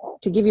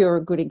give you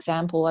a good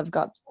example, I've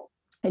got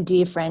a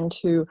dear friend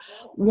who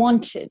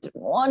wanted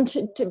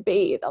to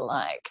be the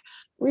like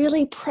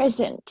really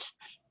present,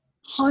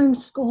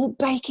 homeschool,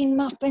 baking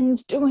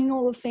muffins, doing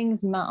all the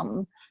things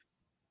mum,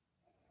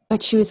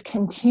 but she was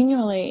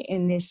continually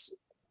in this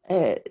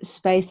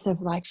space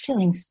of like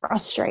feeling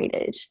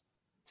frustrated,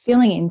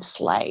 feeling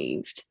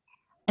enslaved.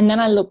 And then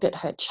I looked at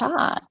her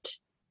chart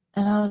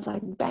and I was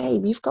like,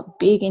 babe, you've got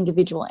big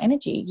individual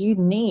energy.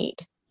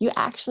 You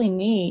actually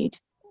need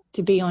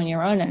to be on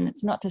your own. And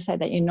it's not to say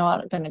that you're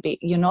not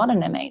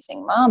an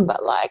amazing mom,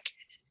 but like,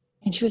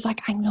 and she was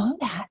like, I know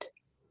that.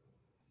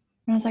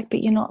 And I was like,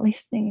 but you're not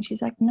listening. And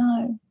she's like,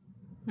 no.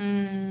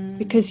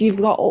 Because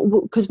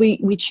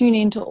we tune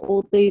into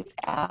all these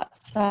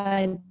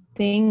outside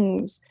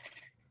things,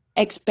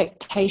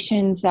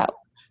 expectations that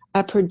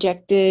are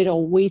projected,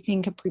 or we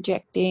think are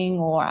projecting,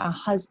 or our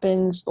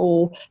husbands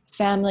or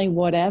family,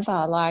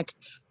 whatever, like,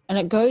 And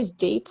it goes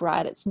deep,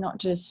 right? It's not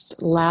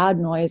just loud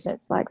noise.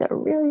 It's like the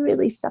really,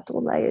 really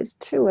subtle layers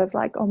too of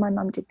like, oh, my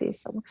mum did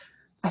this, or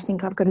I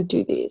think I've got to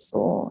do this,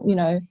 or, you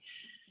know,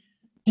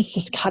 it's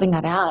just cutting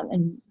that out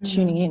and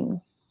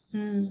tuning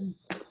in.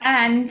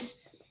 And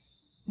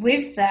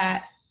with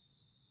that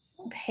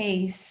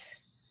piece,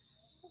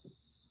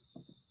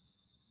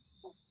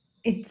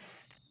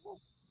 it's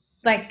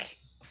like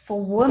for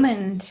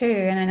women too,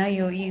 and I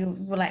know you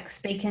will like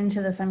speak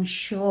into this, I'm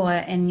sure,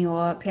 in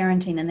your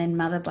parenting and then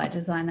mother by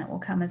design that will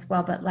come as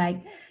well, but like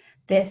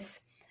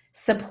this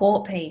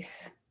support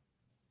piece,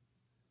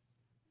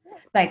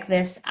 like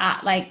this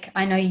like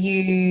I know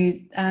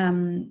you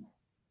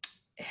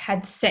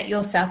had set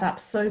yourself up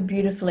so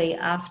beautifully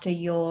after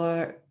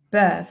your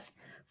birth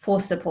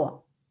for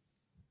support.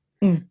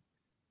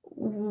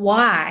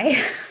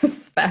 Why?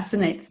 This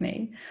fascinates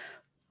me.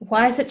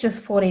 Why is it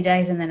just 40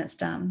 days and then it's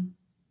done?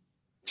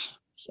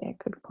 Yeah,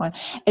 good point.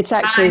 It's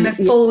actually, I'm a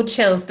full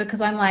chills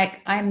because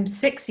I'm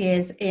 6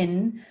 years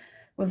in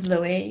with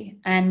Louis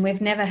and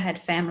we've never had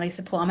family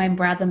support. My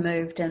brother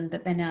moved in,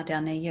 but they're now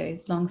down near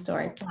you. Long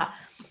story. But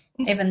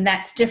even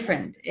that's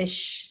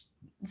different-ish.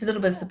 It's a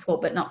little bit of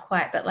support, but not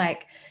quite. But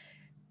like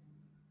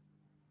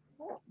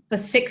for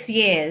 6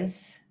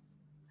 years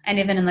and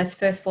even in those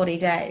first 40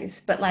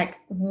 days, but like,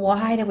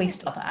 why do we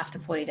stop after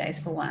 40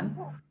 days for one?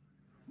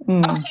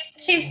 Oh,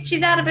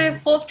 she's out of her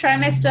 4th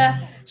trimester.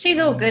 She's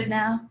all good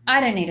now. I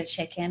don't need to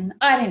check in.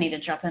 I don't need to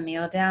drop a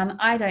meal down.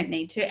 I don't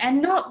need to.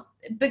 And not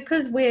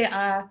because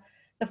the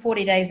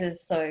 40 days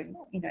is so,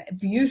 you know,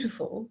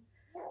 beautiful,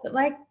 but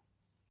like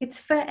it's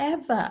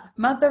forever.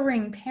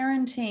 Mothering,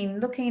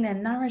 parenting, looking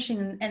and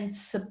nourishing and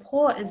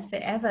support is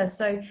forever.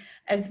 So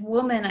as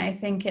women, I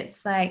think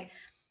it's like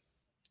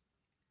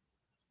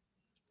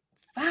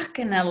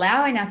fucking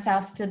allowing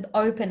ourselves to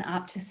open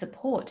up to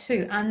support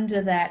too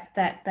under that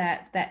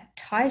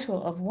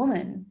title of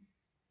woman.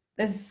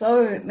 There's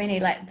so many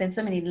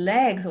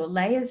legs or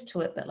layers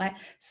to it, but like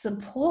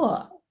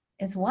support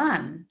is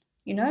one,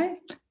 you know?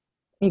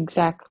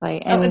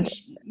 Exactly. And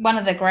one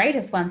of the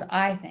greatest ones,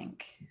 I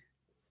think.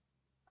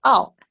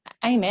 Oh,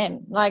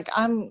 amen. Like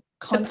I'm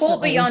constantly...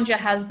 Support beyond your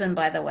husband,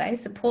 by the way.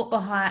 Support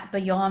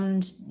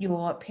beyond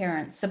your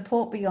parents.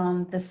 Support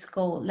beyond the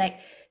school.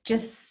 Like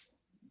just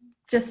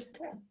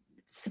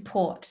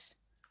support.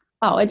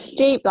 Oh, it's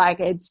deep. Like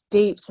it's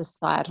deep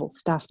societal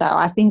stuff that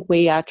I think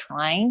we are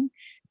trying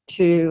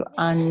to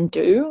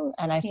undo,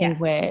 and I think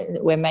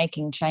we're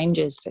making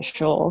changes for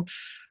sure.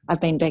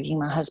 I've been begging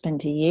my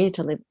husband for years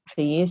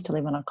to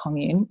live on a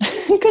commune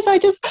because I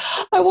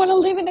want to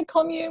live in a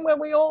commune where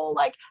we all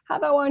like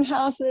have our own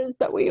houses,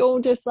 but we all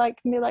just like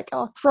be like,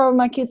 I'll throw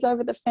my kids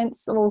over the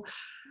fence or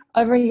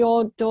over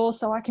your door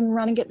so I can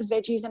run and get the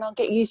veggies and I'll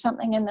get you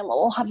something, and then we'll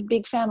all have a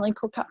big family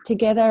cook up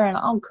together, and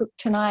I'll cook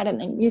tonight and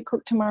then you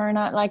cook tomorrow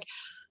night. Like,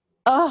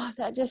 oh,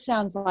 that just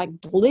sounds like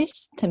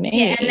bliss to me.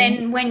 Yeah, and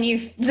then when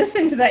you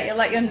listen to that, you're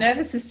like, your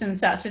nervous system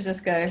starts to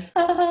just go,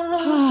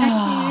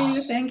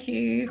 oh, thank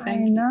you. I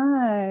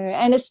know.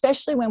 And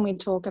especially when we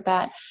talk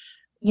about,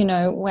 you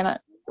know, we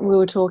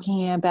were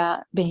talking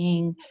about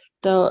being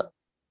the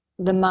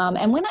mum,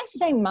 and when I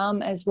say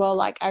mum as well,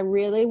 like I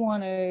really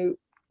want to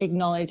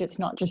acknowledge it's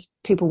not just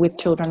people with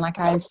children. Like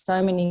I have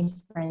so many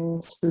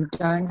friends who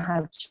don't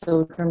have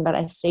children, but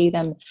I see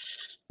them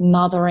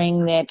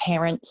mothering their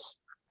parents,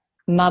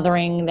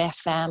 mothering their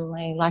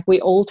family. Like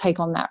we all take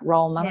on that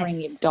role,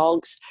 mothering your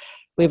dogs.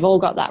 We've all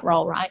got that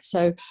role, right?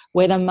 So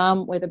we're the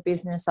mum, we're the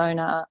business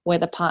owner, we're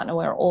the partner,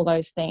 we're all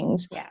those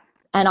things. Yeah.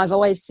 And I've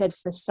always said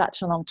for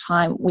such a long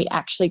time, we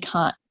actually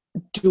can't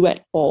do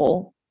it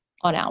all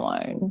on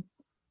our own.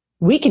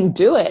 We can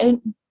do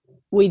it.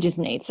 We just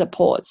need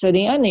support. So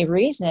the only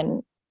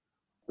reason,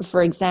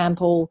 for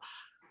example,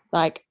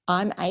 like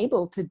I'm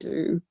able to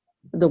do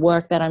the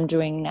work that I'm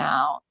doing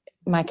now,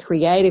 my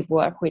creative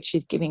work, which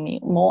is giving me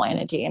more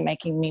energy and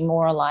making me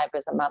more alive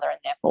as a mother and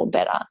therefore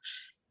better,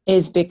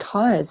 is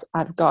because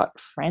I've got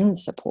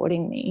friends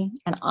supporting me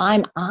and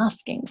I'm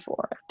asking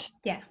for it.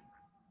 Yeah.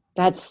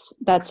 That's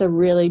a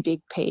really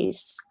big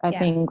piece. I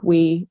think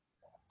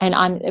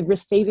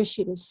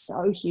receivership is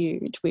so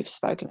huge. We've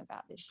spoken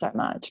about this so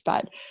much,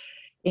 but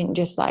in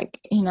just like,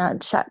 you know,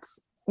 chats,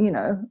 you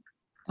know,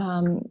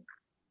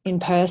 in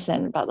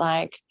person, but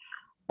like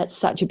that's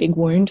such a big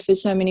wound for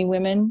so many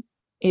women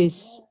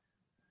is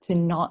to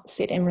not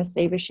sit in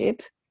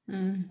receivership.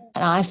 And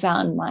I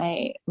found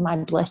my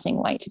blessing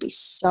way to be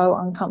so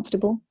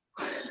uncomfortable.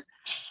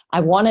 I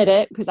wanted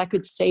it because I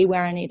could see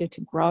where I needed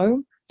to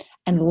grow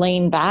and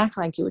lean back,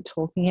 like you were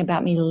talking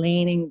about me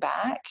leaning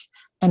back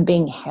and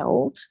being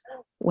held,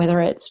 whether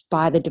it's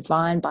by the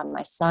divine, by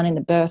my son in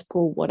the birth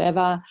pool,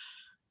 whatever.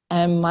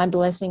 And my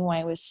blessing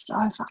way was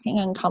so fucking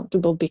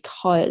uncomfortable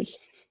because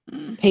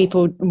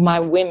people,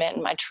 my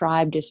women, my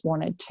tribe just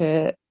wanted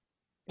to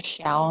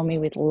shower me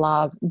with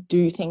love,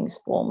 do things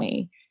for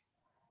me.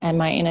 And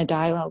my inner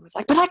dialogue was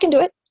like, but I can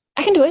do it.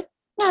 I can do it.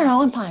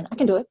 No, I'm fine. I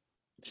can do it.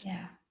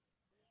 Yeah.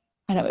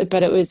 And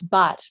but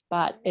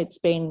it's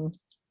been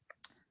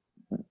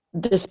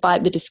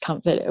despite the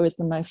discomfort, it was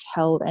the most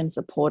held and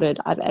supported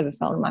I've ever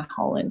felt in my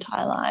whole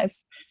entire life.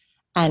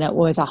 And it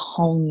was a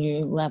whole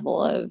new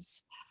level of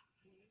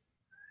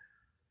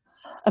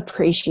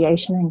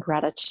appreciation and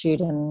gratitude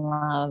and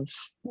love.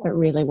 It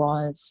really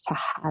was, to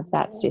have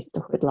that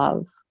sisterhood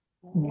love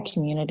and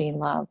community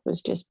love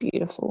was just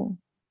beautiful.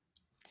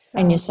 So,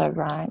 and you're so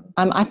right.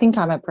 I think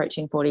I'm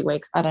approaching 40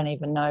 weeks. I don't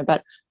even know,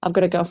 but I've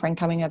got a girlfriend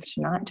coming over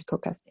tonight to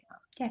cook us dinner.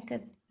 Yeah,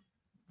 good.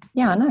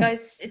 Yeah, I know.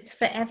 It's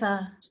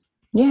forever.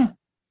 Yeah.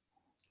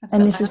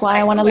 And this is why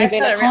I want to live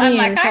in a commune.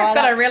 I've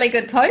got a really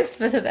good post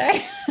for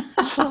today.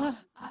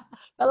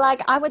 But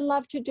like, I would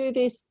love to do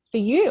this for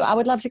you. I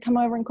would love to come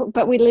over and cook,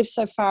 but we live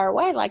so far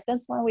away. Like,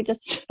 that's why we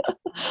just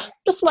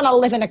want to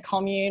live in a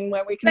commune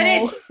where we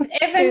can all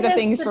do the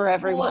things for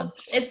everyone.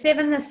 It's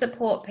even the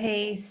support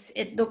piece.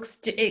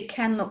 It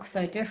can look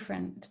so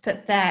different,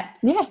 but that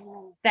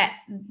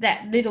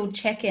little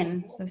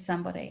check-in with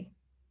somebody.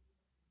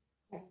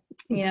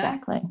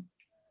 Exactly.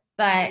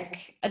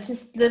 Like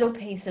just little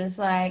pieces,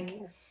 like,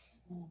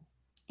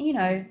 you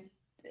know,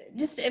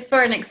 just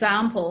for an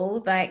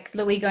example, like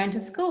Louis going to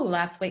school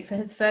last week for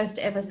his first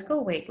ever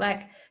school week,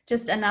 like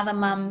just another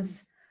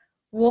mum's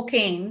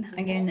walking,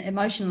 again,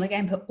 emotional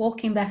again, but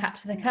walking back up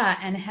to the car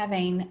and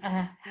having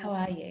how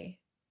are you?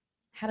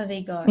 How did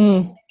he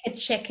go? A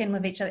check-in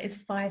with each other is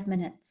 5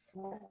 minutes.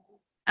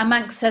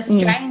 Amongst a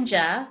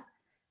stranger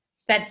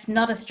that's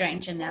not a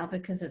stranger now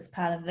because it's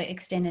part of the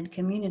extended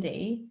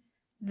community,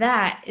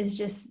 that is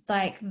just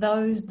like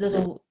those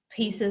little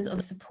pieces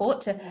of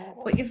support, to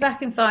put your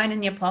fucking phone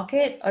in your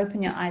pocket,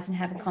 open your eyes and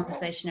have a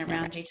conversation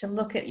around you, to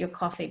look at your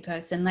coffee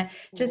person, like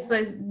just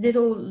those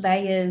little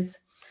layers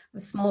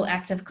of small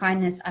act of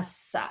kindness are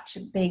such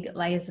big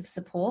layers of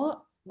support.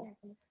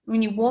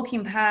 When you're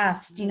walking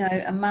past, you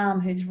know, a mum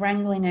who's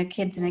wrangling her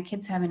kids and her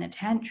kids having a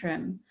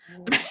tantrum,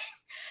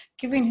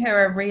 giving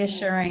her a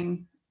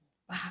reassuring,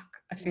 fuck,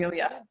 I feel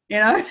you, you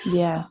know?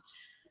 Yeah.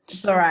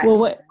 It's all right.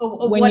 Well,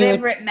 or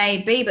whatever it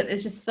may be, but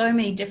there's just so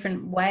many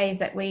different ways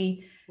that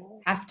we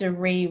have to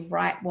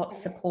rewrite what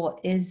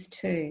support is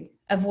too.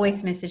 A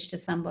voice message to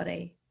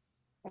somebody.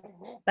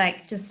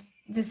 Like, just,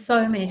 there's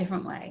so many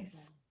different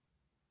ways.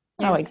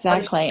 Oh,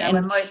 exactly.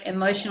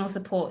 Emotional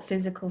support,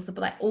 physical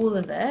support, like all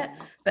of it.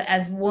 But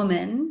as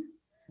women,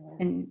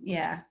 and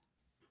yeah.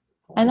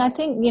 And I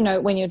think, you know,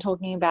 when you're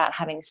talking about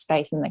having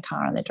space in the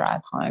car on the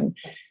drive home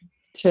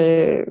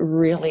to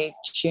really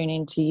tune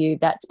into you,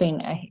 that's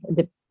been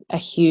a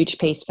huge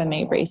piece for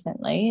me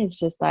recently. It's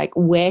just like,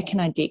 where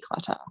can I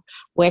declutter?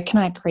 Where can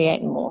I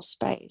create more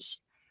space?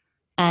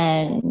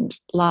 And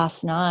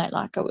last night,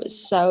 like, it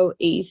was so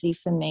easy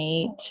for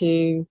me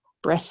to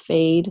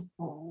breastfeed,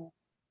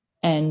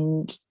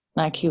 and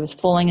like he was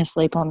falling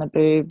asleep on the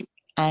boob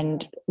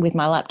and with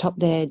my laptop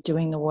there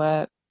doing the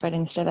work. But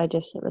instead it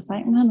was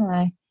like,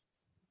 no.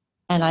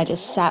 And I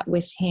just sat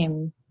with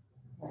him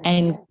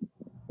and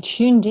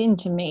tuned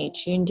into me,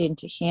 tuned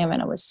into him.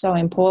 And it was so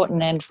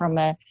important. And from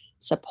a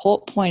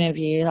support point of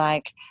view,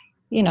 like,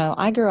 you know,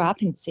 I grew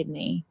up in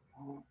Sydney,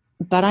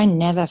 but I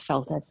never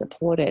felt as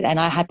supported. And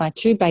I had my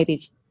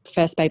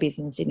first babies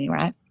in Sydney,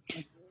 right?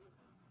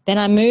 Then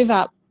I move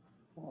up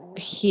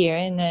here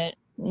in the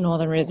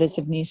Northern Rivers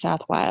of New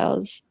South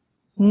Wales,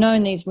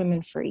 known these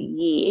women for a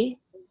year,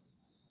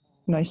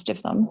 most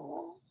of them,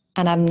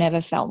 and I've never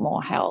felt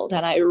more held.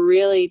 And I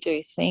really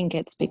do think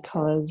it's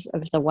because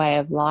of the way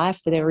of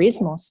life that there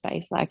is more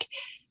space. Like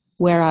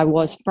where I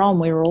was from,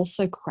 we were all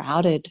so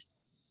crowded.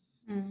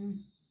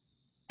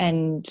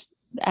 And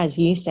as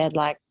you said,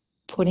 like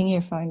putting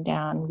your phone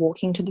down,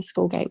 walking to the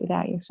school gate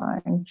without your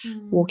phone,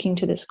 walking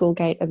to the school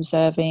gate,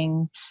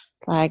 observing,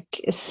 like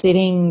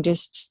sitting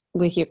just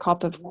with your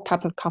cup of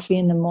coffee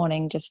in the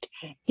morning, just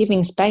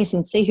giving space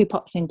and see who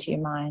pops into your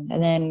mind,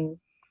 and then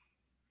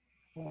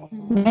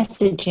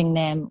messaging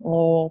them,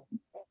 or,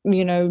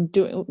 you know,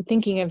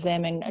 thinking of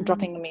them and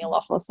dropping a meal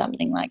off or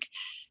something. Like,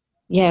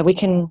 yeah, we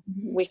can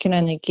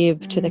only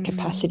give to the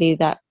capacity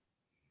that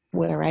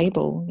we're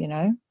able, you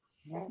know.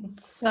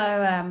 It's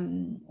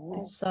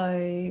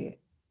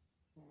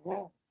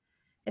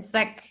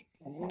like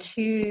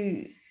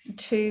 2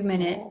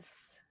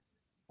 minutes,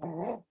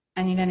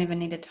 and you don't even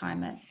need to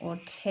time it, or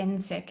 10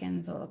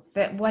 seconds, or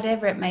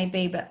whatever it may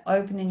be, but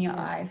opening your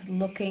eyes,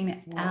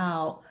 looking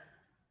out,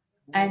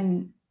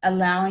 and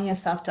allowing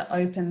yourself to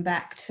open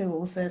back to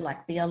also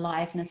like the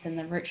aliveness and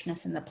the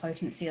richness and the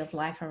potency of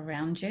life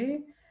around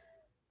you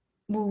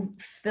will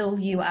fill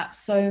you up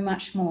so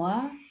much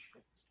more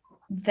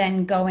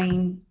than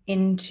going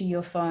into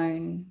your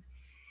phone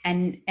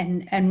and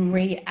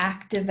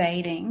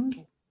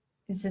reactivating.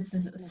 This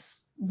is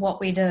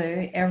what we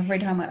do every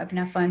time we open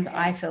our phones.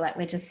 I feel like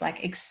we're just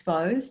like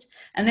exposed,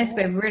 unless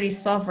we're really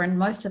sovereign.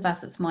 Most of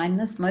us, it's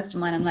mindless. Most of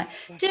mine, I'm like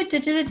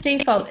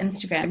default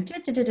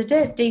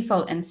Instagram,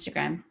 default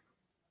Instagram.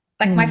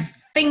 Like my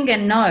finger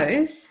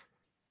knows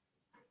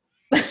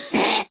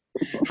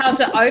how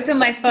to open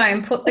my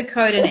phone, put the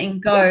code in,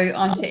 and go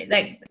onto it.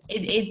 Like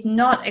it's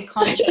not a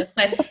conscious.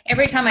 So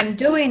every time I'm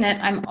doing it,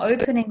 I'm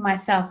opening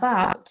myself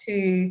up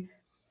to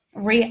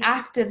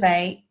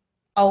reactivate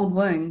old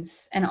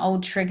wounds and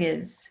old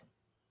triggers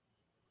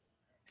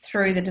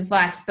through the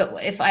device. But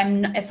if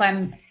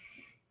I'm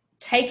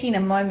taking a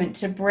moment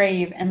to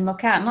breathe and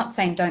look out, I'm not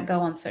saying don't go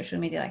on social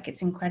media, like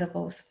it's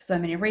incredible for so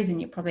many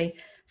reasons. You probably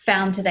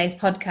found today's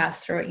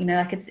podcast through it,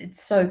 like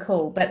it's so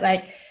cool. But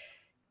like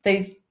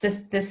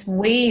this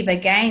weave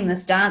again,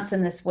 this dance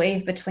and this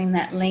weave between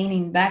that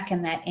leaning back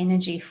and that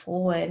energy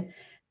forward.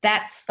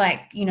 That's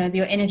like,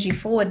 your energy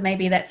forward,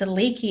 maybe that's a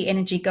leaky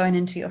energy going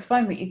into your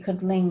phone, but you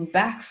could lean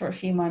back for a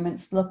few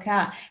moments, look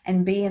out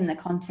and be in the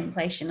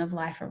contemplation of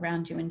life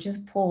around you and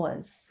just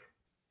pause.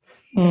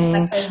 It's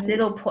like those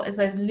little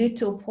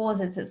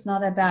pauses. It's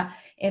not about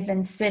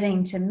even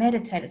sitting to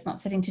meditate. It's not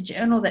sitting to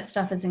journal. That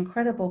stuff is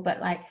incredible,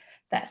 but like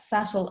that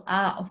subtle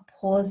art of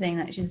pausing,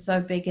 that is so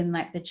big in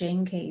like the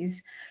Gene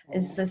Keys,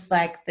 is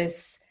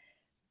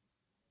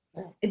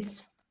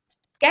it's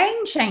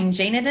game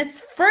changing and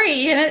it's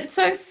free and it's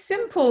so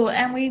simple.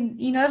 And we,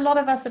 a lot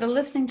of us that are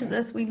listening to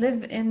this, we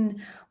live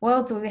in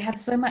worlds where we have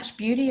so much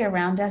beauty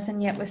around us,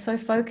 and yet we're so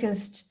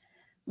focused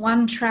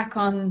one track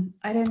on,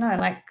 I don't know,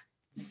 like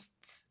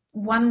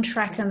one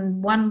track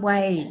and one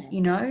way,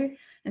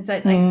 and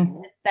so like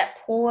that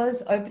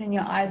pause, opening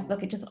your eyes,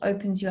 look, it just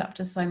opens you up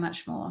to so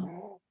much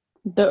more.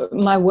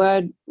 My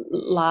word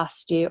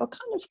last year, or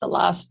kind of the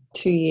last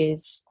 2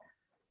 years,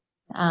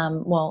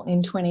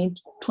 in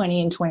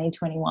 2020 and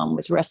 2021,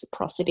 was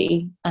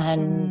reciprocity.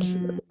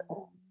 And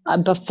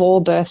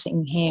before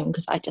birthing him,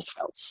 because I just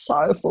felt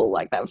so full,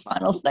 like that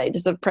final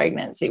stages of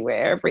pregnancy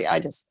where I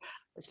just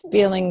was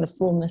feeling the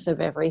fullness of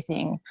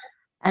everything.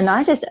 And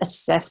I just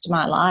assessed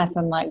my life.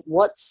 I'm like,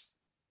 what's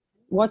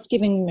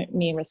giving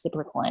me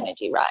reciprocal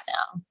energy right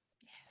now?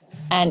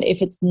 Yes. And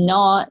if it's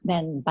not,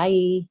 then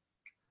bye.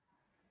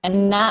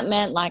 And that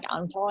meant like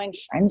unfollowing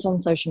friends on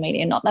social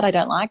media. Not that I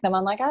don't like them.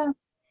 I'm like,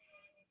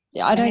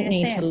 I don't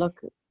need to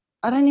look.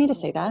 I don't need to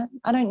see that.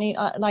 I don't need,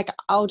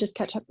 I'll just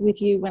catch up with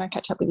you when I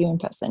catch up with you in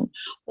person.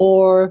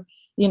 Or,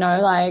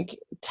 like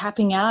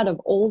tapping out of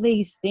all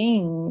these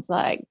things,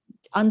 like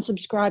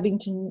unsubscribing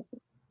to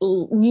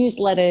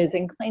newsletters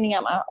and cleaning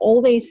up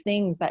all these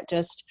things that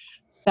just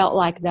felt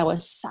like they were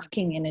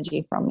sucking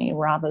energy from me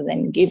rather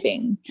than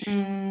giving.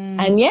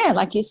 And yeah,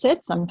 like you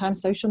said,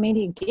 sometimes social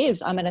media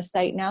gives. I'm at a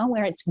state now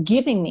where it's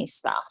giving me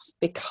stuff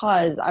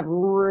because I've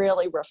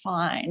really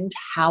refined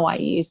how I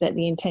use it,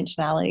 the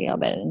intentionality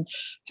of it, and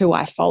who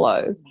I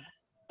follow.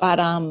 But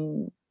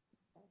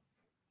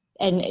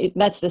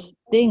that's the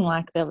thing,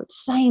 like the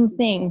same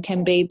thing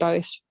can be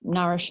both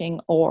nourishing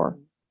or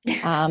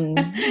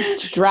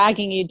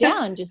dragging you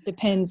down. Just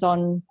depends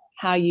on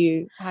how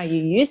you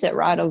use it,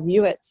 right, or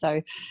view it.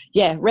 So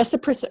yeah,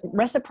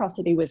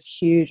 reciprocity was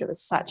huge. It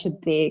was such a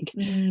big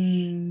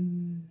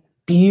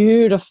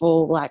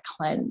beautiful like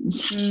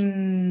cleanse.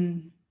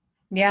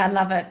 Yeah, I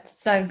love it.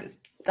 So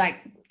like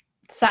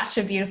such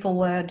a beautiful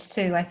word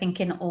too, I think,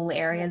 in all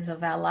areas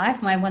of our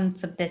life. My one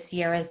for this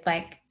year is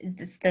like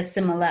it's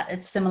similar,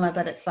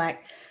 but it's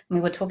like, we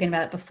were talking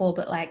about it before,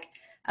 but like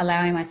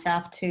allowing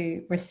myself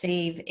to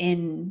receive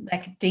in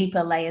like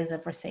deeper layers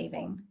of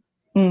receiving.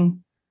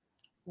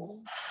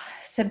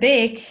 So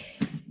big,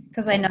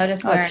 because I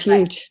notice where it's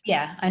huge.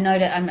 I know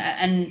that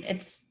and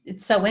it's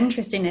so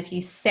interesting. If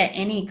you set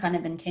any kind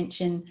of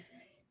intention,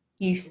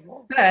 you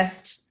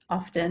first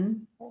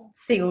often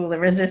see all the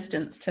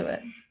resistance to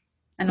it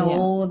and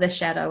all the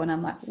shadow, and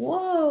I'm like,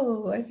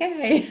 whoa,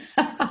 okay.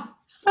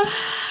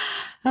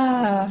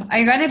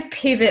 I'm going to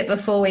pivot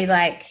before we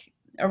like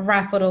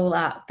wrap it all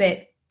up,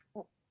 but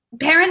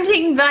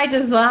parenting by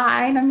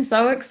design, I'm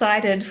so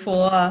excited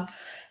for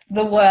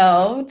the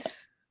world,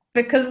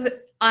 because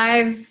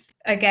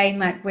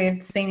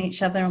we've seen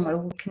each other, and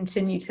we'll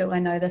continue to, I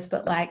know this,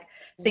 but like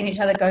seen each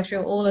other go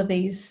through all of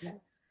these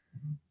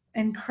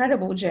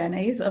incredible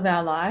journeys of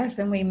our life.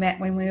 And we met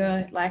when we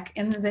were like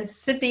in the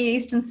Sydney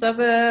eastern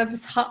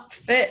suburbs, hot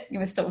fit. You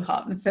were still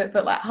hot and fit,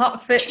 but like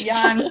hot fit,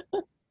 young,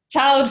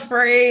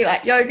 child-free,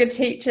 like yoga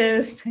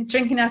teachers,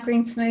 drinking our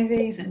green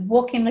smoothies and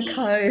walking the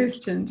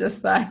coast, and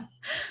just like,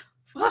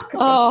 fuck,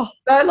 so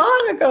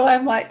long ago.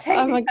 I'm like,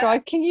 oh my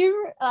God, can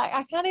you, like,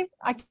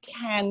 I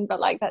can, but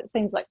like that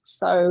seems like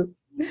so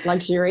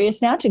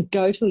luxurious now, to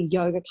go to a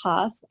yoga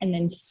class and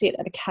then sit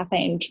at a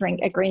cafe and drink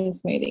a green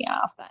smoothie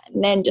after,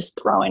 and then just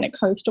throw in a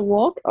coaster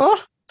walk.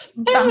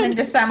 Jump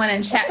into someone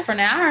and chat for an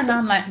hour, and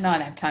I'm like, no, I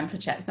don't have time for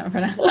chat, not for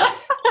an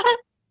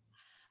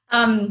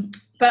hour.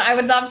 But I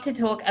would love to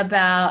talk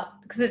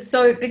about, because it's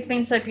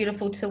been so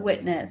beautiful to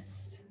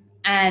witness,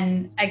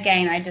 and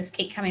again, I just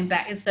keep coming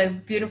back, it's so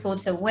beautiful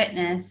to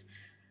witness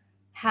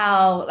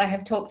how, like,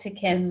 I've talked to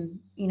Kim,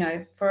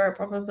 for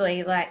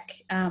probably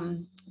like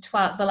the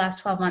last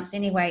 12 months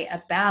anyway,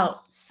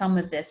 about some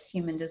of this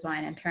human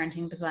design and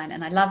parenting design.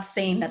 And I love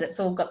seeing that it's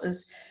all got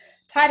this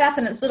tied up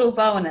in its little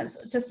bow, and it's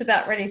just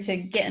about ready to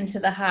get into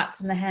the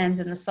hearts and the hands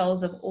and the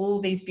souls of all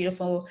these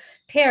beautiful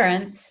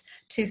parents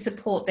to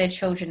support their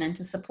children and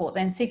to support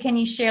them. So can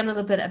you share a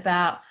little bit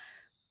about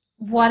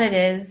what it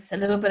is, a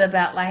little bit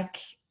about like,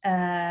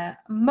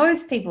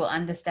 most people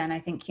understand, I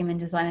think, human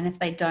design, and if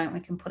they don't, we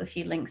can put a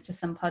few links to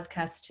some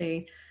podcasts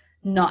to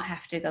not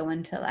have to go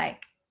into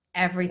like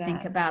everything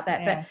Yeah. about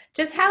that, Yeah. but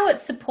just how it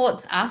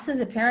supports us as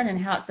a parent and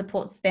how it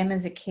supports them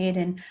as a kid,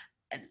 and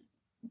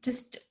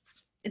just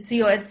it's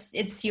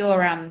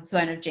your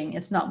zone of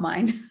genius, not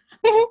mine.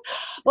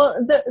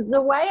 Well,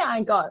 the way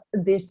I got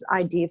this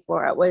idea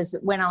for it was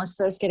when I was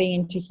first getting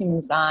into human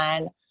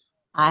design.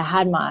 I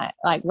had my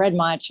read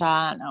my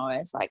chart, and I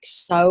was like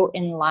so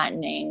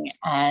enlightening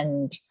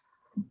and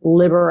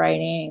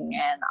liberating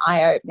and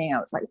eye-opening. I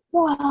was like,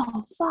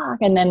 whoa, fuck.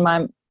 And then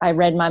I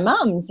read my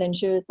mum's, and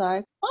she was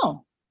like,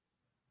 oh.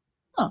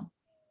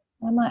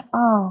 I'm like,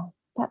 oh,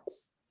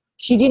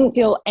 she didn't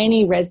feel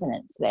any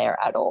resonance there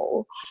at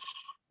all.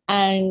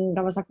 And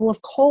I was like, well,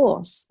 of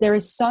course, there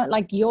is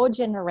your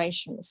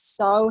generation is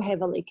so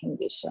heavily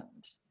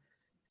conditioned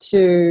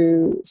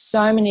to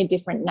so many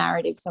different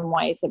narratives and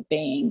ways of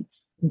being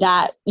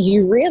that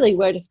you really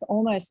were just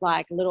almost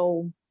like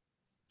little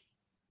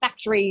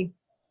factory,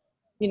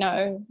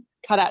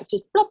 cut out,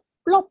 just blop,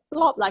 blop,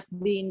 blop, like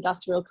the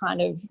industrial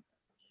kind of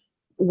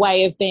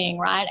way of being,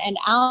 right? And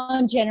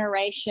our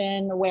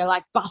generation, we're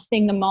like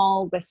busting the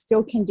mold, we're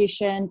still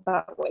conditioned,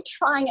 but we're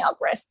trying our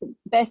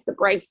best to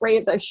break free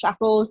of those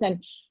shackles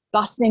and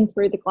busting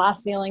through the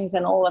glass ceilings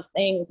and all the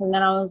things. And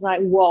then I was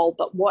like, whoa,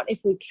 but what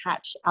if we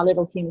catch our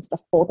little humans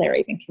before they're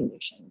even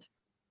conditioned?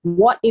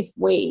 What if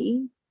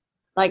we,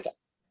 like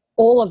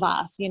all of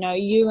us,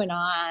 you and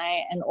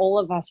I and all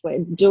of us, were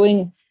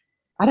doing,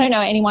 I don't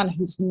know anyone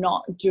who's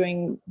not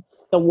doing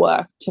the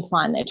work to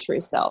find their true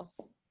self,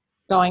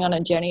 going on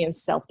a journey of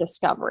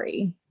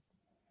self-discovery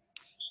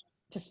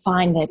to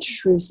find their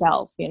true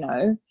self,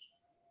 and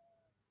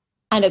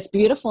it's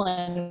beautiful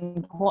and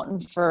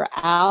important for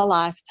our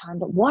lifetime.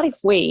 But what if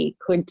we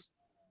could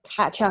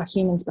catch our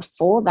humans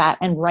before that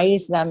and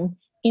raise them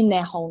in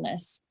their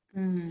wholeness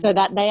so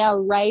that they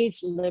are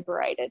raised,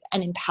 liberated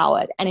and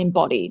empowered and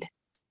embodied?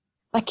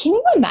 Like, can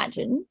you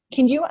imagine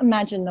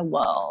the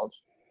world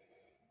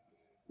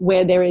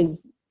where there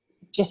is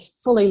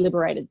just fully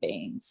liberated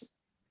beings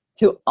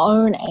who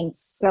own and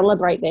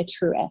celebrate their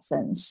true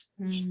essence?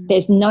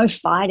 There's no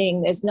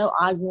fighting, there's no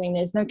arguing,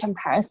 there's no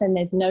comparison,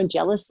 there's no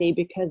jealousy,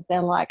 because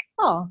they're like,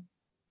 oh,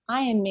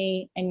 I am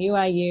me and you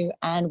are you,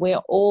 and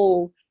we're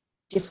all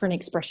different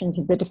expressions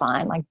of the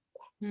divine, like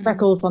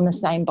freckles on the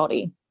same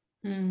body.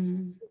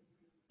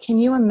 Can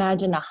you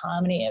imagine the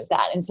harmony of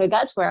that? And so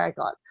that's where I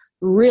got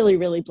really,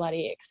 really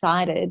bloody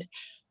excited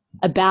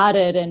about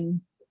it.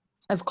 And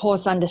of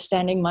course,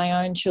 understanding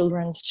my own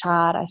children's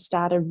chart, I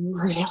started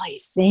really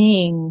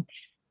seeing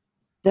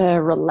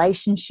the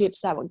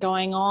relationships that were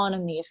going on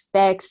and the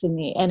effects and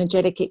the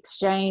energetic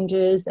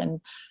exchanges,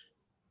 and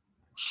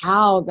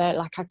how that,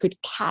 like, I could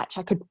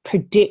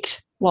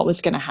predict what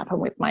was going to happen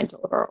with my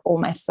daughter or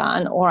my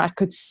son, or I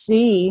could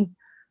see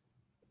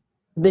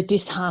the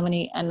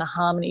disharmony and the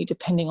harmony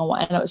depending on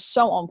what, and it was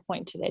so on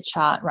point to their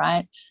chart,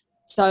 right?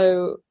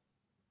 So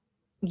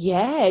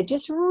yeah,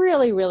 just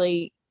really,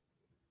 really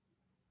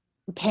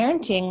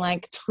parenting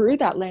like through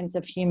that lens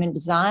of human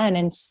design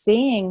and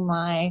seeing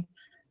my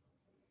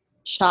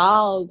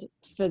child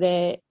for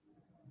their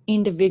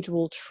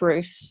individual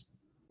truths.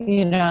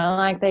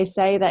 Like they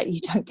say that you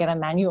don't get a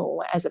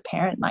manual as a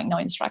parent, like no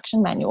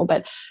instruction manual,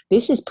 but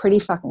this is pretty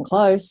fucking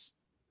close.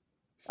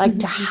 Like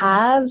to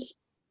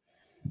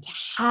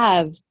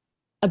have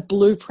a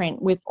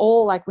blueprint with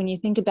all, like when you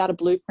think about a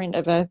blueprint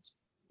of a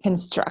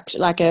construction,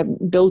 like a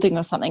building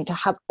or something, to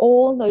have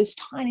all those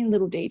tiny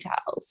little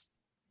details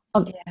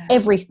of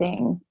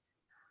everything,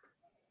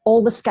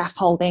 all the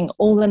scaffolding,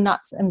 all the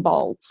nuts and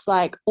bolts,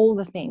 like all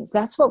the things.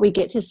 That's what we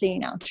get to see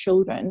in our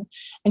children.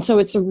 And so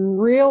it's a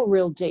real,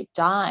 real deep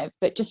dive,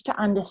 but just to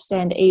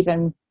understand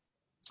even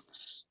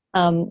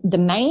the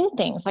main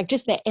things, like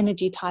just their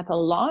energy type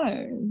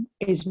alone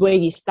is where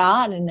you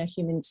start in a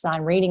human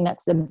design reading.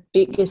 That's the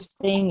biggest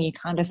thing you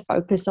kind of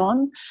focus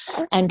on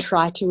and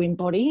try to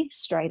embody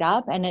straight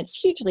up. And it's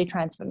hugely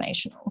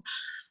transformational.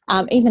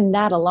 Even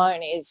that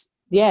alone is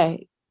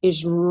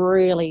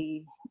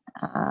really,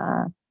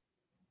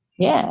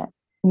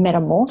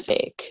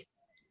 metamorphic.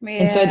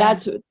 And so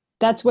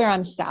that's where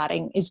I'm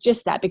starting, is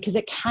just that, because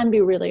it can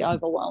be really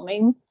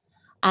overwhelming.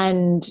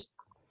 And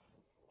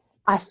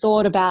I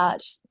thought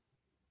about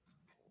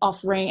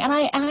offering, and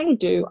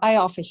I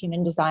offer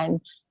human design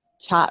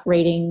chart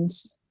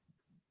readings,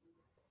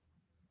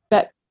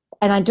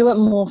 and I do it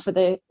more for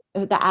the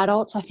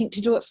adults. I think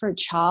to do it for a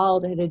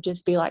child, it'd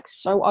just be like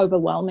so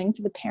overwhelming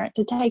for the parent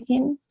to take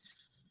in.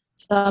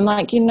 So I'm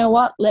like, you know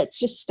what, let's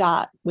just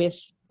start with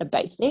the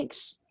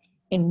basics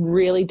in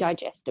really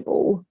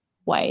digestible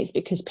ways,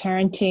 because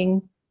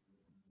parenting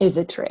is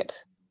a trip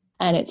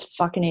and it's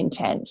fucking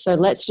intense. So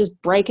let's just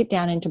break it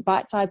down into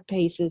bite-sized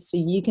pieces so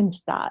you can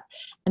start.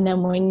 And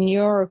then when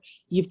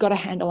you've got a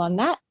handle on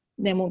that,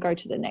 then we'll go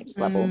to the next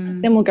level.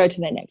 Then we'll go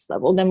to the next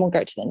level. Then we'll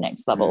go to the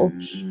next level.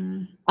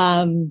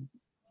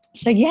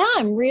 So yeah,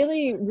 I'm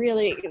really,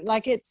 really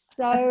like, it's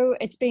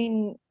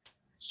been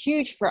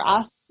huge for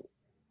us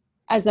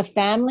as a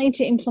family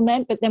to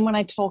implement. But then when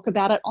I talk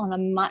about it on a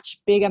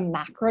much bigger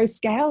macro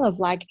scale of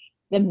like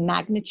the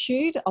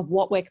magnitude of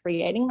what we're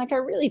creating, like I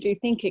really do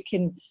think it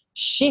can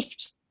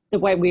shift the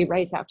way we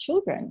raise our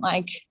children.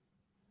 Like,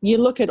 you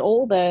look at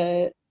all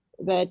the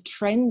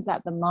trends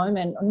at the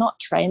moment, not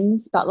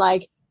trends, but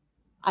like,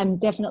 I'm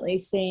definitely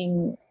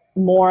seeing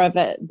more of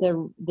it,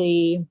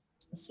 the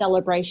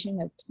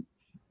celebration of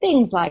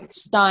things like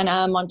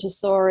Steiner,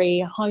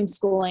 Montessori,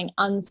 homeschooling,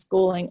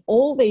 unschooling,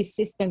 all these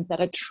systems that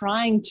are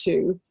trying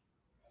to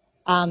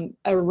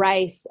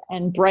erase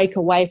and break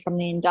away from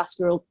the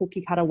industrial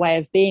cookie cutter way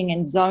of being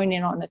and zone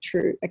in on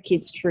a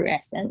kid's true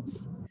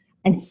essence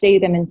and see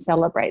them and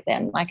celebrate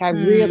them. Like, I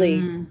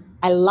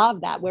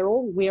love that. We're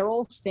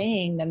all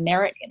seeing the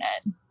merit in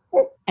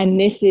it. And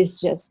this is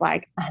just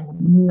like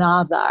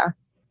another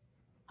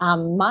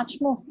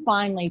much more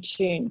finely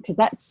tuned, because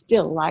that's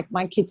still like,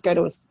 my kids go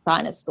to a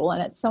Steiner school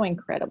and it's so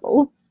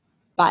incredible,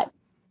 but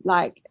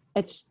like,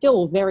 it's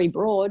still very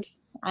broad,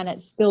 and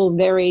it's still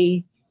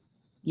very,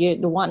 you're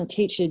the one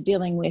teacher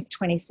dealing with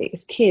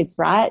 26 kids,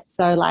 right?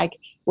 So like,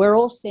 we're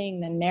all seeing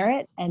the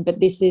merit, but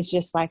this is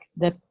just like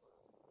the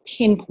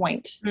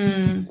pinpoint,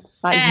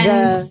 like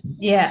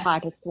the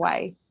tightest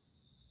way.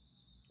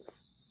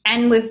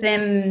 And with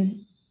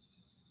them,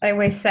 I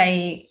always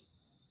say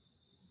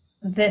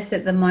this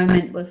at the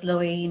moment with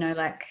Louis, you know,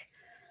 like,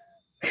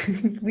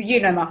 you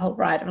know, my whole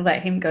ride of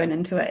like him going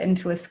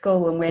into a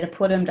school and where to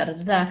put him,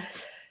 and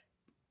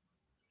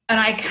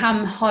I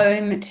come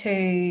home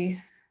to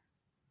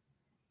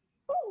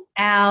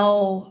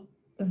our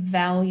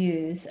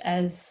values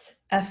as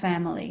a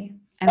family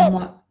and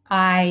what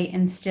I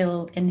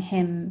instill in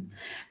him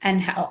and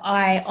how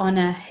I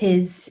honor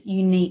his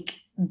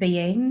unique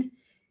being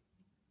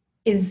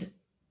is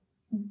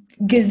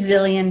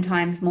gazillion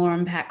times more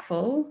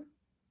impactful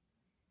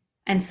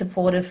and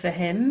supportive for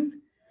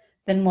him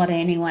than what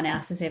anyone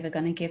else is ever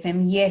going to give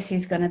him. Yes,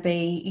 he's going to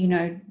be, you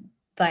know,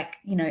 like,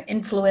 you know,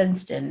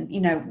 influenced and,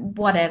 you know,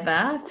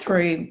 whatever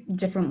through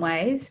different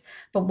ways,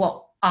 but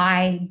what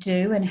I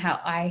do and how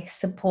I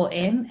support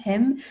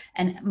him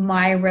and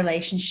my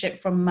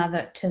relationship from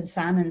mother to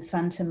son and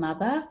son to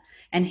mother,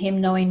 and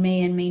him knowing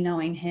me and me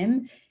knowing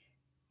him,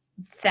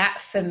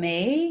 that for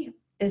me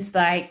is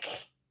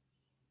like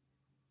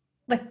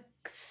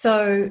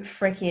so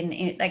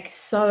freaking, like,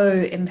 so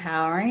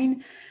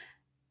empowering.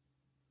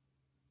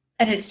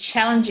 And it's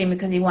challenging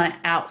because you want to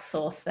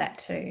outsource that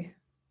too,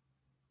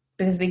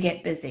 because we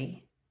get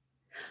busy.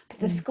 But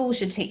the school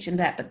should teach them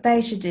that, but they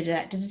should do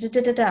that.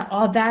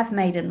 Oh, they've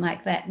made them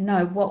like that.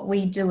 No, what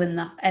we do in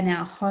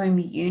our home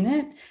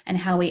unit and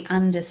how we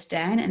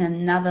understand, and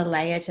another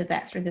layer to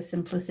that through the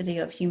simplicity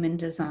of human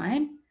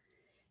design,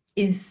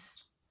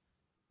 is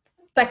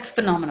like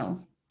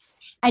phenomenal.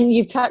 And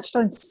you've touched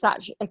on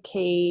such a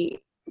key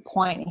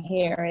point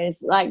here,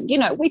 is like, you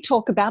know, we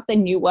talk about the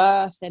new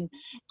earth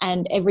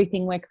and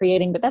everything we're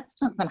creating, but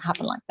that's not going to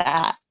happen like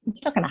that.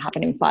 It's not going to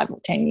happen in 5 or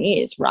 10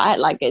 years, right?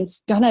 Like,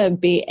 it's going to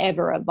be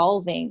ever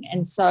evolving.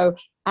 And so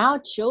our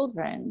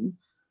children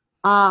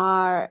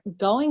are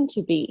going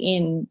to be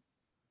in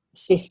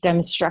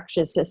systems,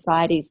 structures,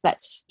 societies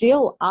that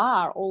still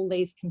are all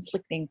these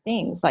conflicting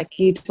things. Like,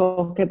 you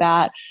talk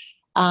about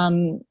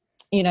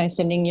you know,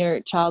 sending your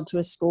child to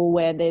a school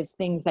where there's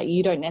things that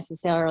you don't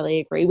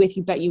necessarily agree with,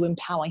 but you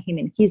empower him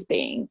in his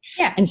being.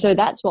 Yeah. And so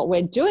that's what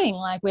we're doing.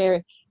 Like,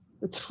 we're,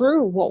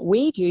 through what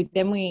we do,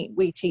 then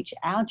we teach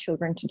our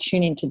children to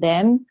tune into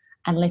them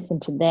and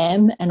listen to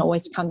them and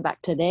always come back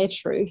to their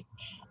truth.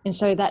 And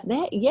so that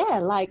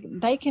like,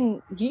 you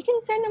can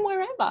send them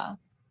wherever,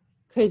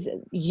 because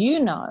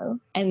you know,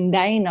 and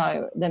they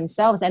know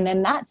themselves. And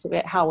then that's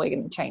how we're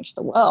going to change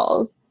the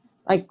world.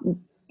 Like,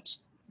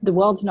 the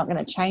world's not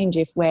going to change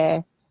if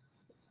we're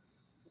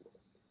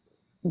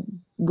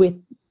with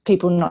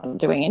people not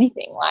doing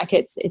anything. Like,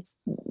 it's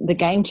the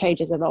game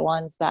changers are the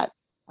ones that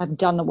have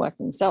done the work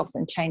themselves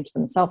and changed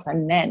themselves,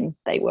 and then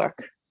they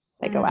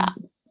go out,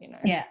 you know.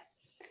 Yeah.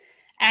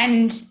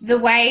 And the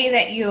way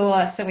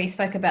that so we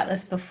spoke about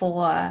this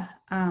before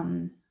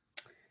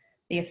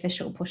the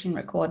official pushing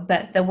record,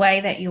 but the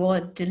way that you're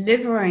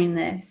delivering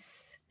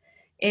this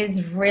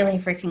is really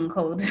freaking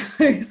cool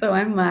too. So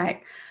I'm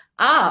like,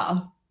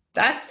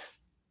 that's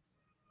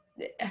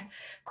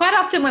quite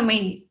often when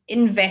we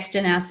invest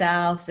in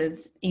ourselves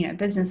as, you know,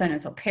 business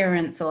owners or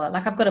parents, or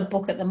like, I've got a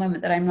book at the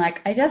moment that I'm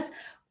like, I just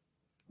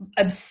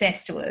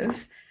obsessed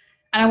with,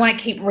 and I want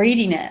to keep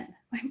reading it.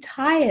 I'm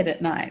tired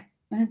at night.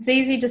 It's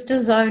easy just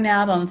to zone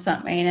out on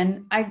something,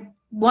 and I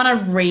want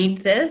to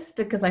read this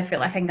because I feel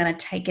like I'm going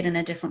to take it in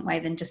a different way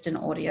than just an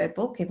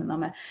audiobook, even though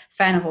I'm a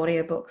fan of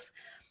audiobooks.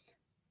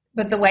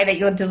 But the way that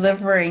you're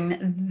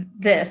delivering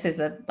this is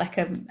a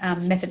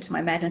method to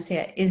my madness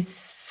here, is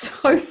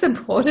so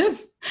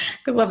supportive,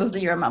 because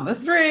obviously you're a mum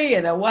of 3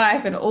 and a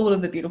wife and all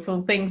of the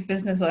beautiful things,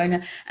 business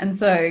owner. And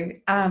so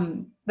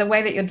the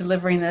way that you're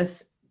delivering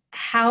this,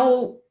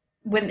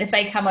 if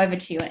they come over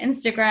to you on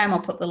Instagram, I'll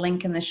put the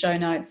link in the show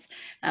notes,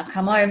 they'll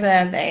come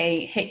over,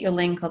 they hit your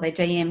link or they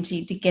DM to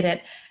you to get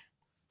it.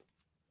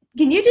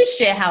 Can you just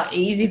share how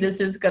easy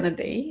this is going to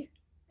be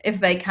if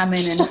they come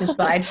in and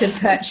decide to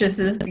purchase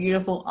this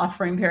beautiful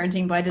offering,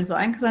 Parenting by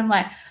Design? Because I'm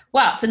like,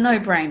 wow, it's a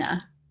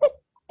no-brainer.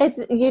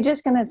 you're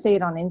just going to see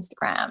it on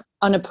Instagram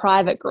on a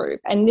private group.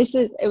 And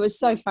it was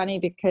so funny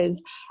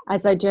because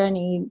as I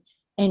journeyed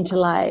into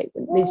like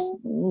this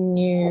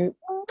new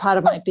part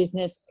of my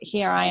business,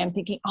 here I am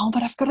thinking, oh,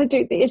 but I've got to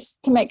do this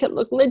to make it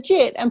look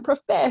legit and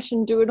profesh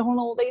and do it on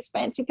all these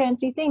fancy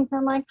things.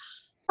 I'm like,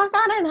 I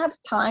don't have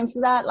time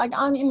for that. Like,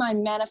 I'm in my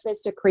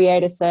manifestor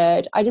creator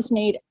surge. I just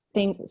need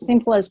things as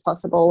simple as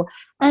possible,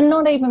 and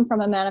not even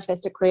from a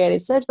manifestor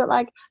creative surge, but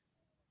like,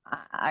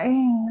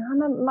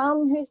 I'm a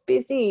mum who's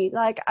busy.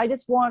 Like, I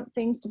just want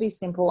things to be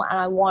simple, and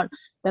I want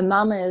the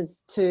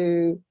mamas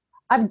to,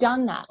 I've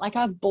done that. Like,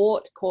 I've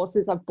bought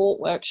courses, I've bought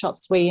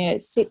workshops where you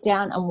sit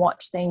down and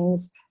watch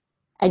things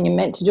and you're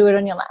meant to do it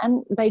on your own,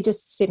 and they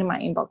just sit in my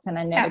inbox and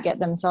I never get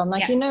them. So I'm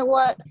like, you know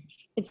what?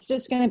 It's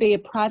just going to be a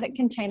private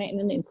container in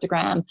an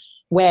Instagram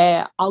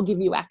where I'll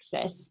give you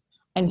access.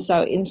 And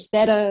so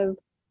instead of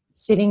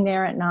sitting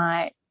there at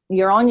night,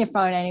 you're on your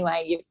phone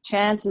anyway, your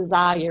chances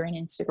are you're in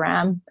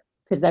Instagram,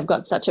 because they've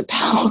got such a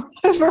power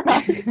over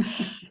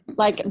us.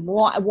 Like,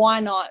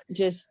 why not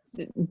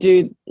just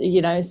do,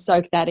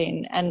 soak that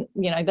in? And,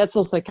 that's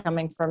also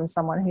coming from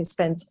someone who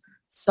spends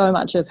so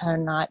much of her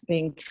night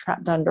being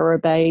trapped under a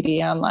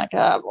baby. I'm like,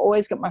 I've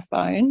always got my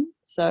phone.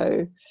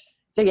 So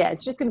yeah,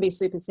 it's just going to be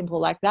super simple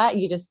like that.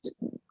 You just,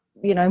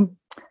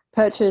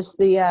 purchase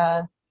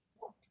the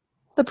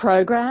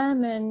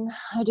program, and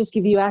I just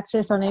give you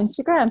access on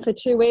Instagram for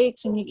 2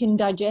 weeks, and you can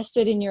digest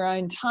it in your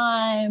own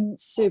time.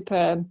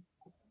 Super.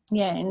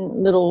 Yeah,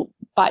 in little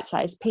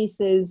bite-sized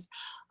pieces.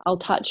 I'll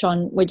touch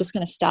on, we're just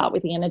going to start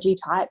with the energy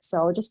types. So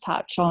I'll just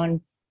touch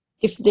on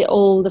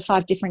all the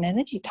 5 different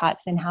energy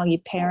types and how you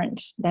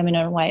parent them in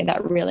a way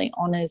that really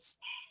honors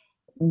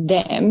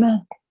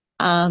them.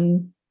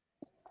 And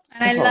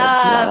I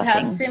love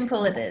how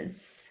simple it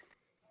is.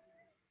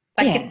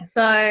 Like,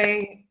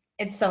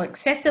 it's so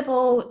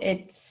accessible.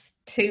 It's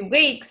 2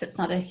 weeks. It's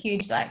not a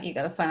huge, like, you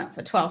got to sign up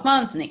for 12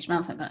 months and each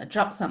month I'm going to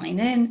drop something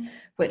in,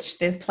 which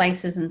there's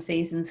places and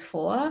seasons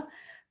for.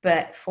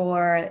 But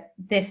for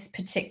this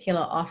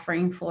particular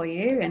offering for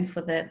you, and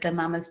for the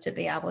mamas to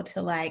be able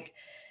to, like,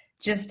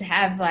 just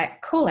have,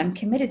 like, cool, I'm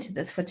committed to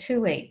this for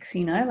 2 weeks,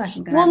 like,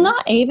 I'm going to...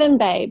 not even,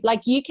 babe.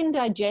 Like, you can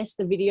digest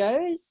the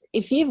videos.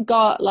 If you've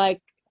got,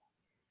 like,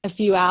 a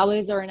few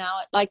hours or an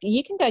hour, like,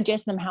 you can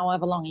digest them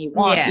however long you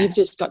want. Yeah. You've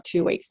just got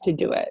 2 weeks to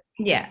do it.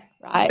 Yeah.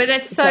 Right. But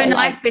that's so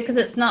nice, like, because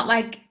it's not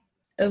like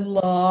a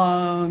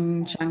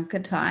long chunk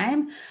of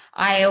time.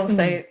 I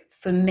also,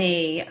 for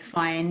me,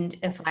 find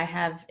if I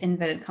have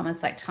inverted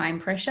commas like time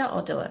pressure,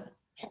 I'll do it.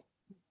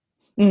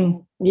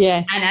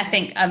 Yeah. And I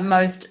think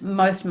most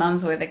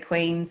mums were the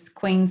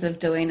queens of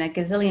doing a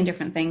gazillion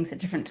different things at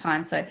different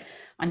times. So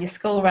on your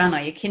school run or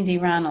your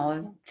kindy run,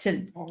 or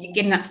you're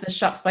getting up to the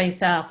shops by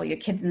yourself, or your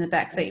kids in the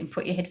back seat and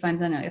put your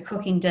headphones on, or you're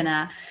cooking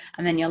dinner,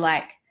 and then you're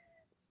like,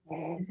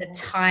 is it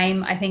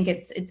time? I think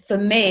it's for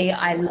me,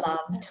 I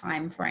love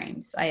time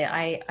frames.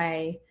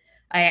 I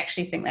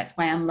actually think that's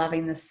why I'm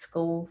loving the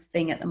school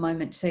thing at the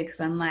moment too, because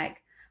I'm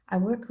like, I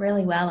work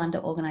really well under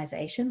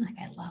organization. Like,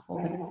 I love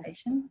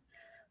organization.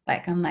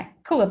 Like, I'm like,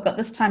 cool, I've got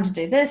this time to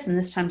do this and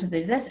this time to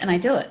do this, and I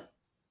do it.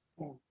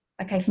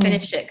 Like, I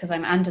finish it because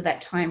I'm under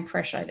that time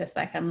pressure. I just,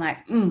 like, I'm like,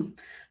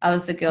 I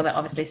was the girl that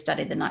obviously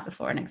studied the night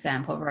before an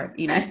exam or wrote,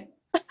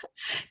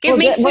 give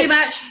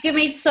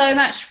me so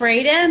much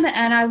freedom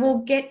and I will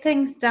get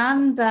things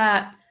done,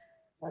 but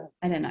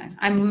I don't know.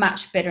 I'm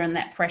much better in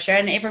that pressure,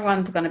 and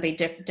everyone's going to be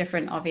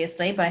different,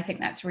 obviously, but I think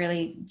that's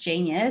really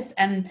genius.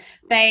 And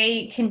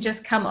they can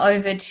just come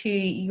over to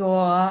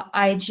your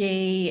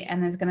IG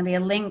and there's going to be a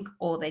link,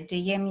 or they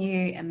DM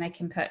you and they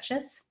can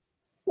purchase.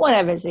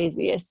 Whatever's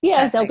easiest. Yeah.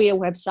 Perfect. There'll be a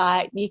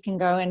website. You can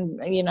go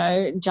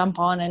and, jump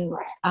on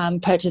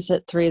and purchase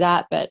it through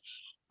that. But,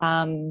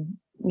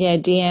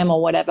 DM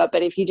or whatever.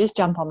 But if you just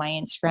jump on my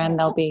Instagram,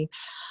 there'll be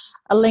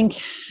a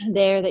link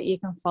there that you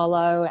can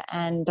follow,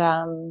 and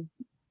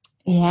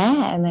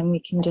and then we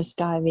can just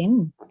dive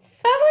in.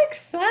 So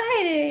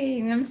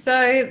exciting. I'm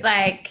so,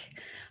 like,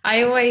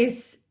 I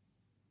always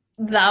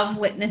love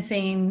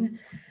witnessing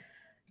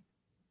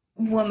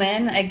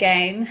women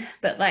again,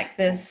 but like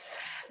this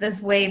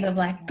wave of,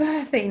 like,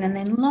 birthing and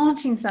then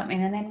launching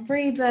something and then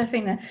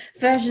rebirthing a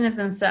version of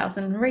themselves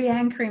and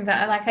re-anchoring. But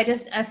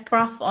I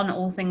froth on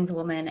all things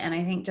women, and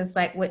I think just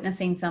like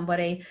witnessing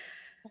somebody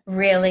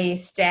really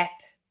step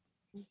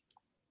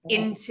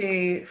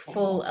into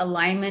full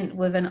alignment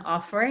with an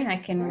offering, I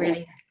can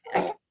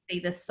see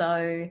this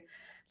so,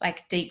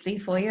 like, deeply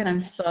for you, and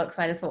I'm so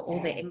excited for all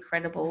the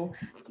incredible,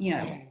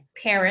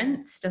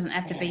 parents, doesn't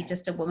have to be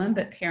just a woman,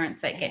 but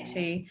parents that get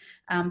to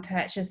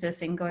purchase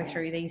this and go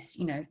through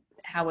these,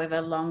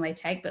 however long they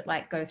take, but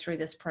like go through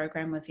this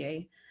program with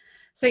you.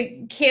 So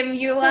Kim,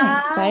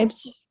 Thanks,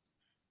 babes.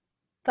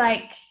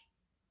 Like,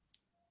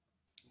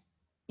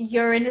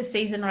 you're in a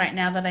season right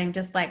now that I'm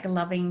just like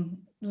loving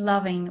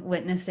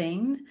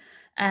witnessing,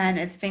 and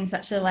it's been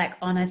such a, like,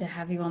 honor to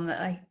have you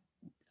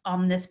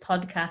on this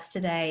podcast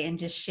today and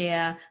just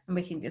share, and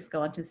we can just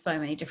go into so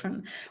many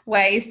different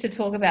ways to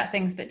talk about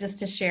things, but just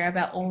to share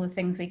about all the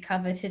things we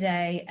cover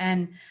today.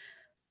 And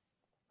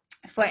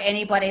for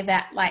anybody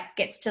that like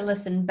gets to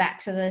listen back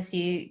to this,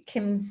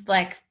 Kim's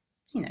like,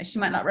 you know, she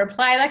might not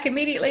reply like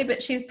immediately,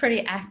 but she's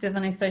pretty active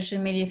on her social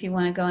media if you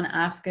want to go and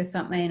ask her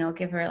something or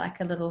give her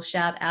like a little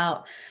shout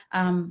out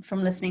from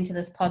listening to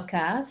this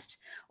podcast,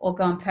 or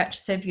go and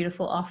purchase her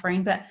beautiful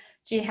offering. But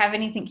do you have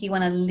anything you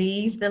want to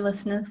leave the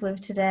listeners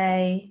with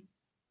today?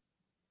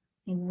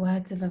 Any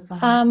words of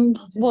advice?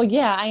 Well,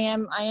 yeah, I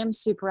am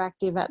super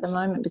active at the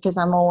moment because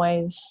I'm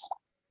always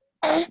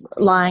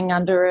lying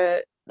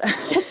under a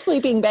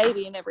sleeping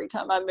baby, and every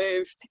time I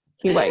move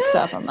he wakes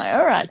up. I'm like,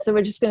 all right, so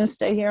we're just going to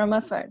stay here on my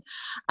phone.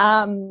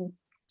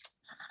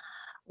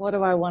 What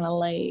do I want to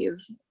leave?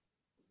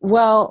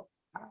 Well,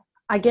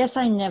 I guess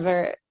I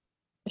never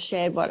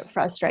shared what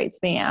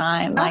frustrates me.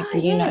 I'm like,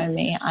 you know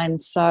me, I'm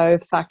so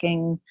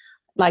fucking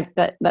like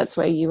that. That's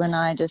where you and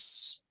I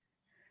just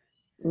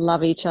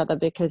love each other,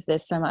 because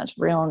there's so much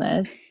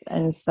realness.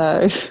 And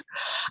so, and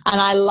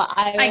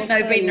I ain't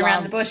no beating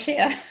around the bush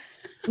here.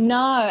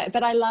 No,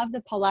 but I love the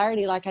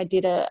polarity. Like I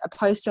did a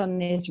post on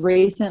this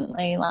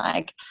recently,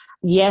 like,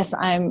 yes,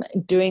 I'm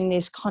doing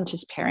this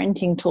conscious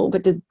parenting tool,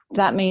 but did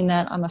that mean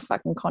that I'm a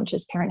fucking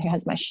conscious parent who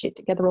has my shit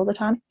together all the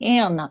time?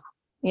 Hell no,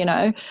 you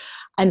know?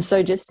 And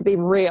so just to be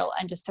real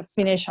and just to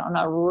finish on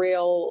a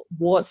real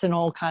warts and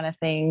all kind of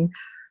thing,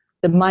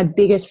 my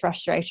biggest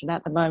frustration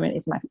at the moment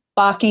is my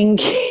fucking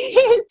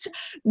kids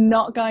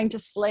not going to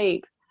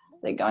sleep.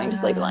 They're going to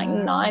sleep at like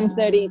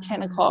 9:30,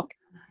 10 o'clock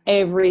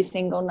every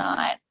single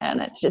night, and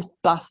it's just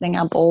busting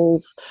our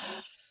balls.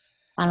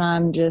 And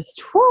I'm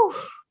just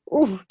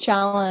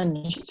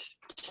challenged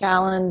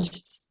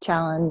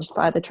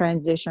by the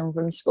transition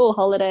from school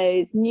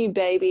holidays, new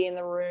baby in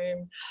the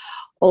room,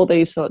 all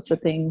these sorts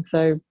of things.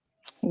 So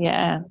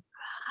yeah,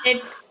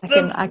 it's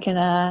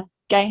the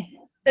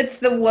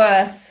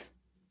worst.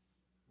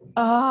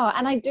 Oh,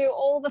 and I do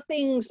all the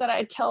things that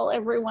I tell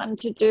everyone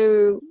to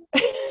do,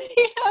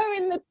 you know,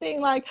 in the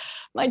thing, like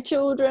my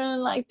children,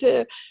 like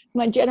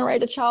my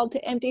generator child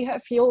to empty her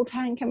fuel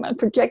tank, and my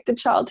projector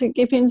child to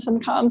give him some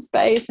calm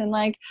space, and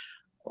like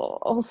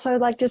also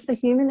like just the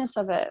humanness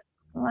of it.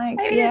 Like,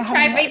 maybe just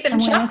try and beat them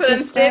chocolate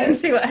instead and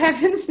see what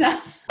happens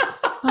now.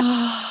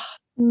 Oh,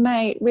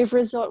 mate,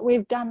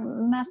 we've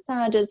done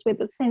massages with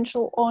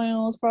essential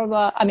oils, blah,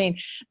 blah. I mean,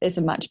 there's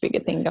a much bigger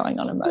thing going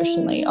on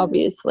emotionally,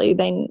 obviously,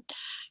 than,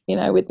 you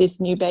know, with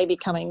this new baby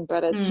coming,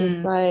 but it's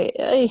just like,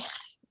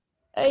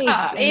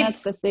 and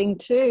that's the thing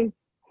too.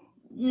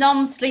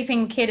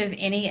 Non-sleeping kid of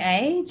any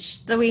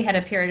age, though we had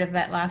a period of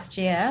that last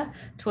year,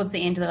 towards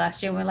the end of the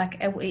last year, we're like,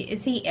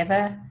 is he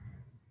ever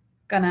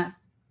gonna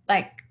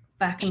like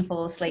fucking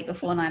fall asleep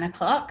before 9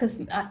 o'clock? Because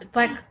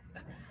like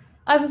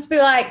I'll just be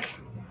like,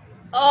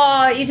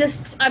 oh,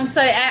 I'm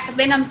so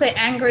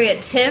angry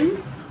at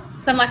Tim,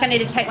 so I'm like, I need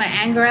to take my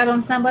anger out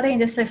on somebody, and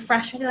just so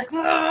frustrated, like,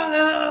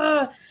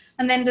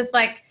 and then just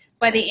like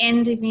by the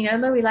end of, you know,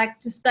 Louis,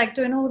 like just like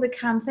doing all the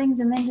calm things,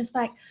 and then just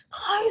like,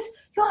 close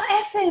your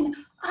effing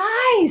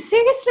eyes,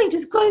 seriously,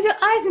 just close your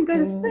eyes and go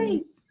to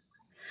sleep.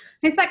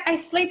 It's like I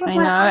sleep with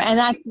my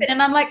eyes open,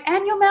 and I'm like,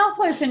 and your mouth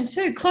open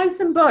too, close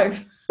them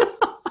both.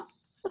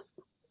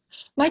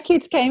 My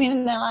kids came in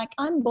and they're like,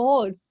 I'm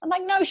bored. I'm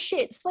like, no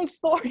shit, sleep's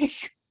boring.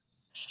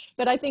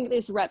 But I think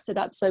this wraps it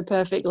up so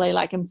perfectly,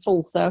 like in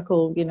full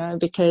circle, you know,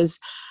 because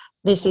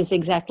this is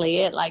exactly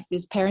it. Like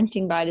this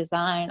parenting by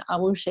design, I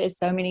will share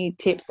so many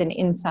tips and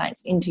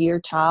insights into your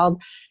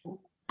child,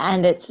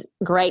 and it's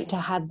great to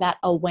have that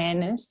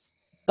awareness,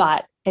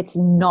 but it's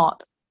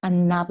not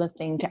another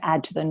thing to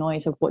add to the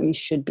noise of what you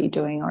should be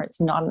doing, or it's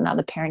not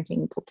another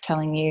parenting book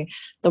telling you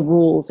the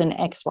rules and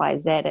X, Y,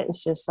 Z.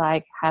 It's just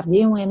like, have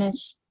the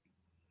awareness,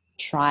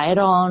 try it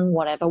on,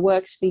 whatever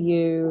works for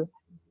you,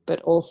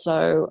 but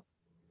also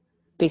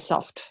be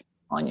soft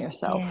on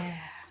yourself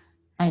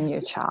and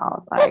your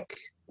child. Like,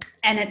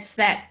 and it's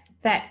that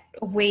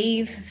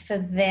weave for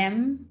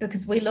them,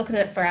 because we look at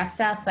it for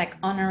ourselves, like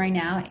honoring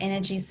our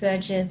energy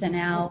surges and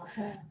our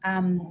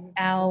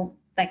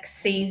like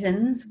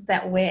seasons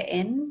that we're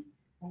in.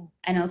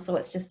 And also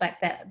it's just like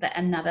that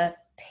another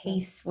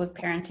piece with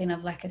parenting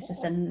of like, it's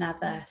just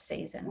another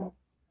season.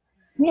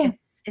 Yeah,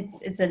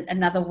 it's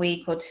another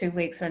week or 2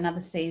 weeks or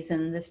another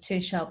season. This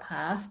too shall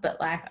pass. But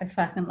like, I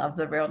fucking love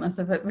the realness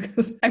of it,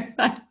 because I'm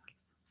like,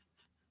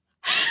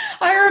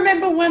 I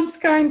remember once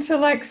going to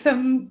like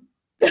some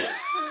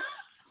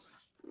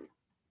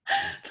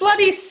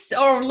bloody,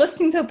 or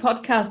listening to a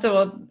podcast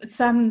or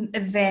some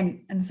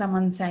event, and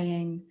someone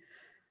saying,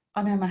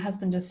 oh no, my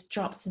husband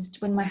just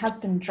when my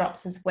husband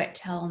drops his wet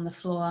towel on the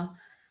floor,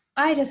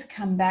 I just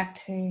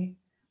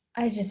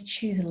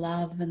choose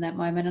love in that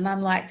moment. And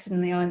I'm like sitting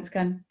in the audience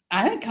going,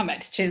 I don't come back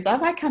to choose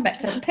love. I come back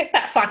to pick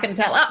that fucking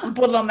towel up and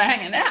put it on the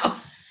hanger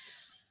now.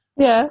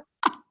 Yeah.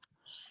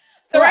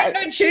 There ain't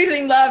no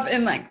choosing love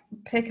and like,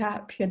 pick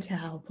up your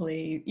towel,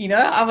 please. You know,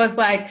 I was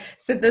like,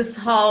 so this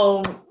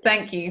whole,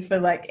 thank you for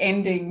like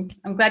ending.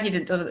 I'm glad you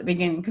didn't do it at the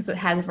beginning, because it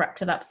has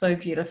wrapped it up so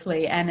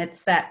beautifully. And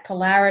it's that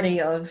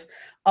polarity of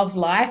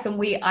life.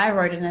 And I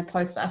wrote in a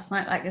post last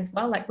night, like as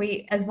well, like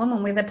we as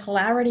women, we're the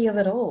polarity of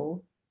it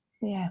all.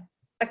 Yeah.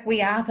 Like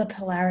we are the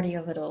polarity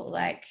of it all.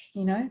 Like,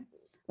 you know,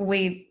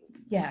 we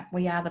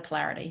are the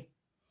polarity.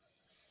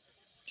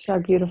 So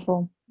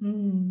beautiful.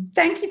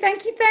 Thank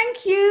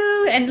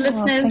you. And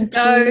listeners,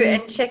 go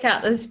and check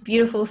out this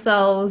beautiful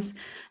soul's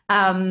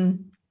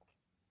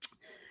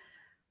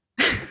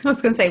I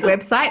was going to say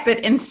website, but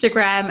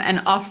Instagram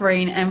and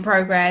offering and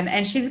program.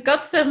 And she's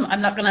got some,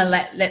 I'm not going to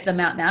let them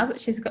out now, but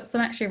she's got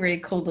some actually really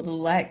cool little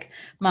like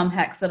mum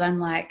hacks that I'm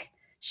like,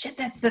 shit,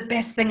 that's the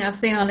best thing I've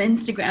seen on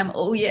Instagram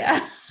all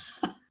year.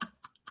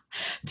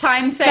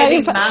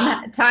 Time-saving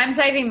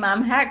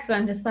mum hacks. So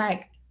I'm just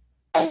like,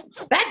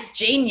 that's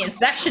genius.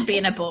 That should be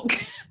in a book.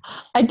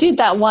 I did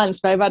that once,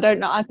 babe. I don't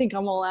know. I think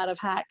I'm all out of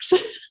hacks.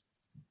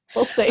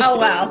 We'll see. Oh,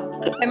 wow.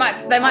 They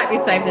might be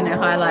saved in a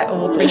highlight, or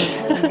we'll bring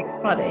it to the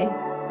next potty.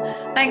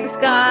 Thanks,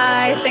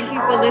 guys. Thank you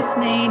for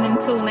listening.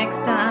 Until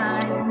next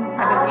time,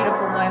 have a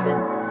beautiful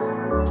moment.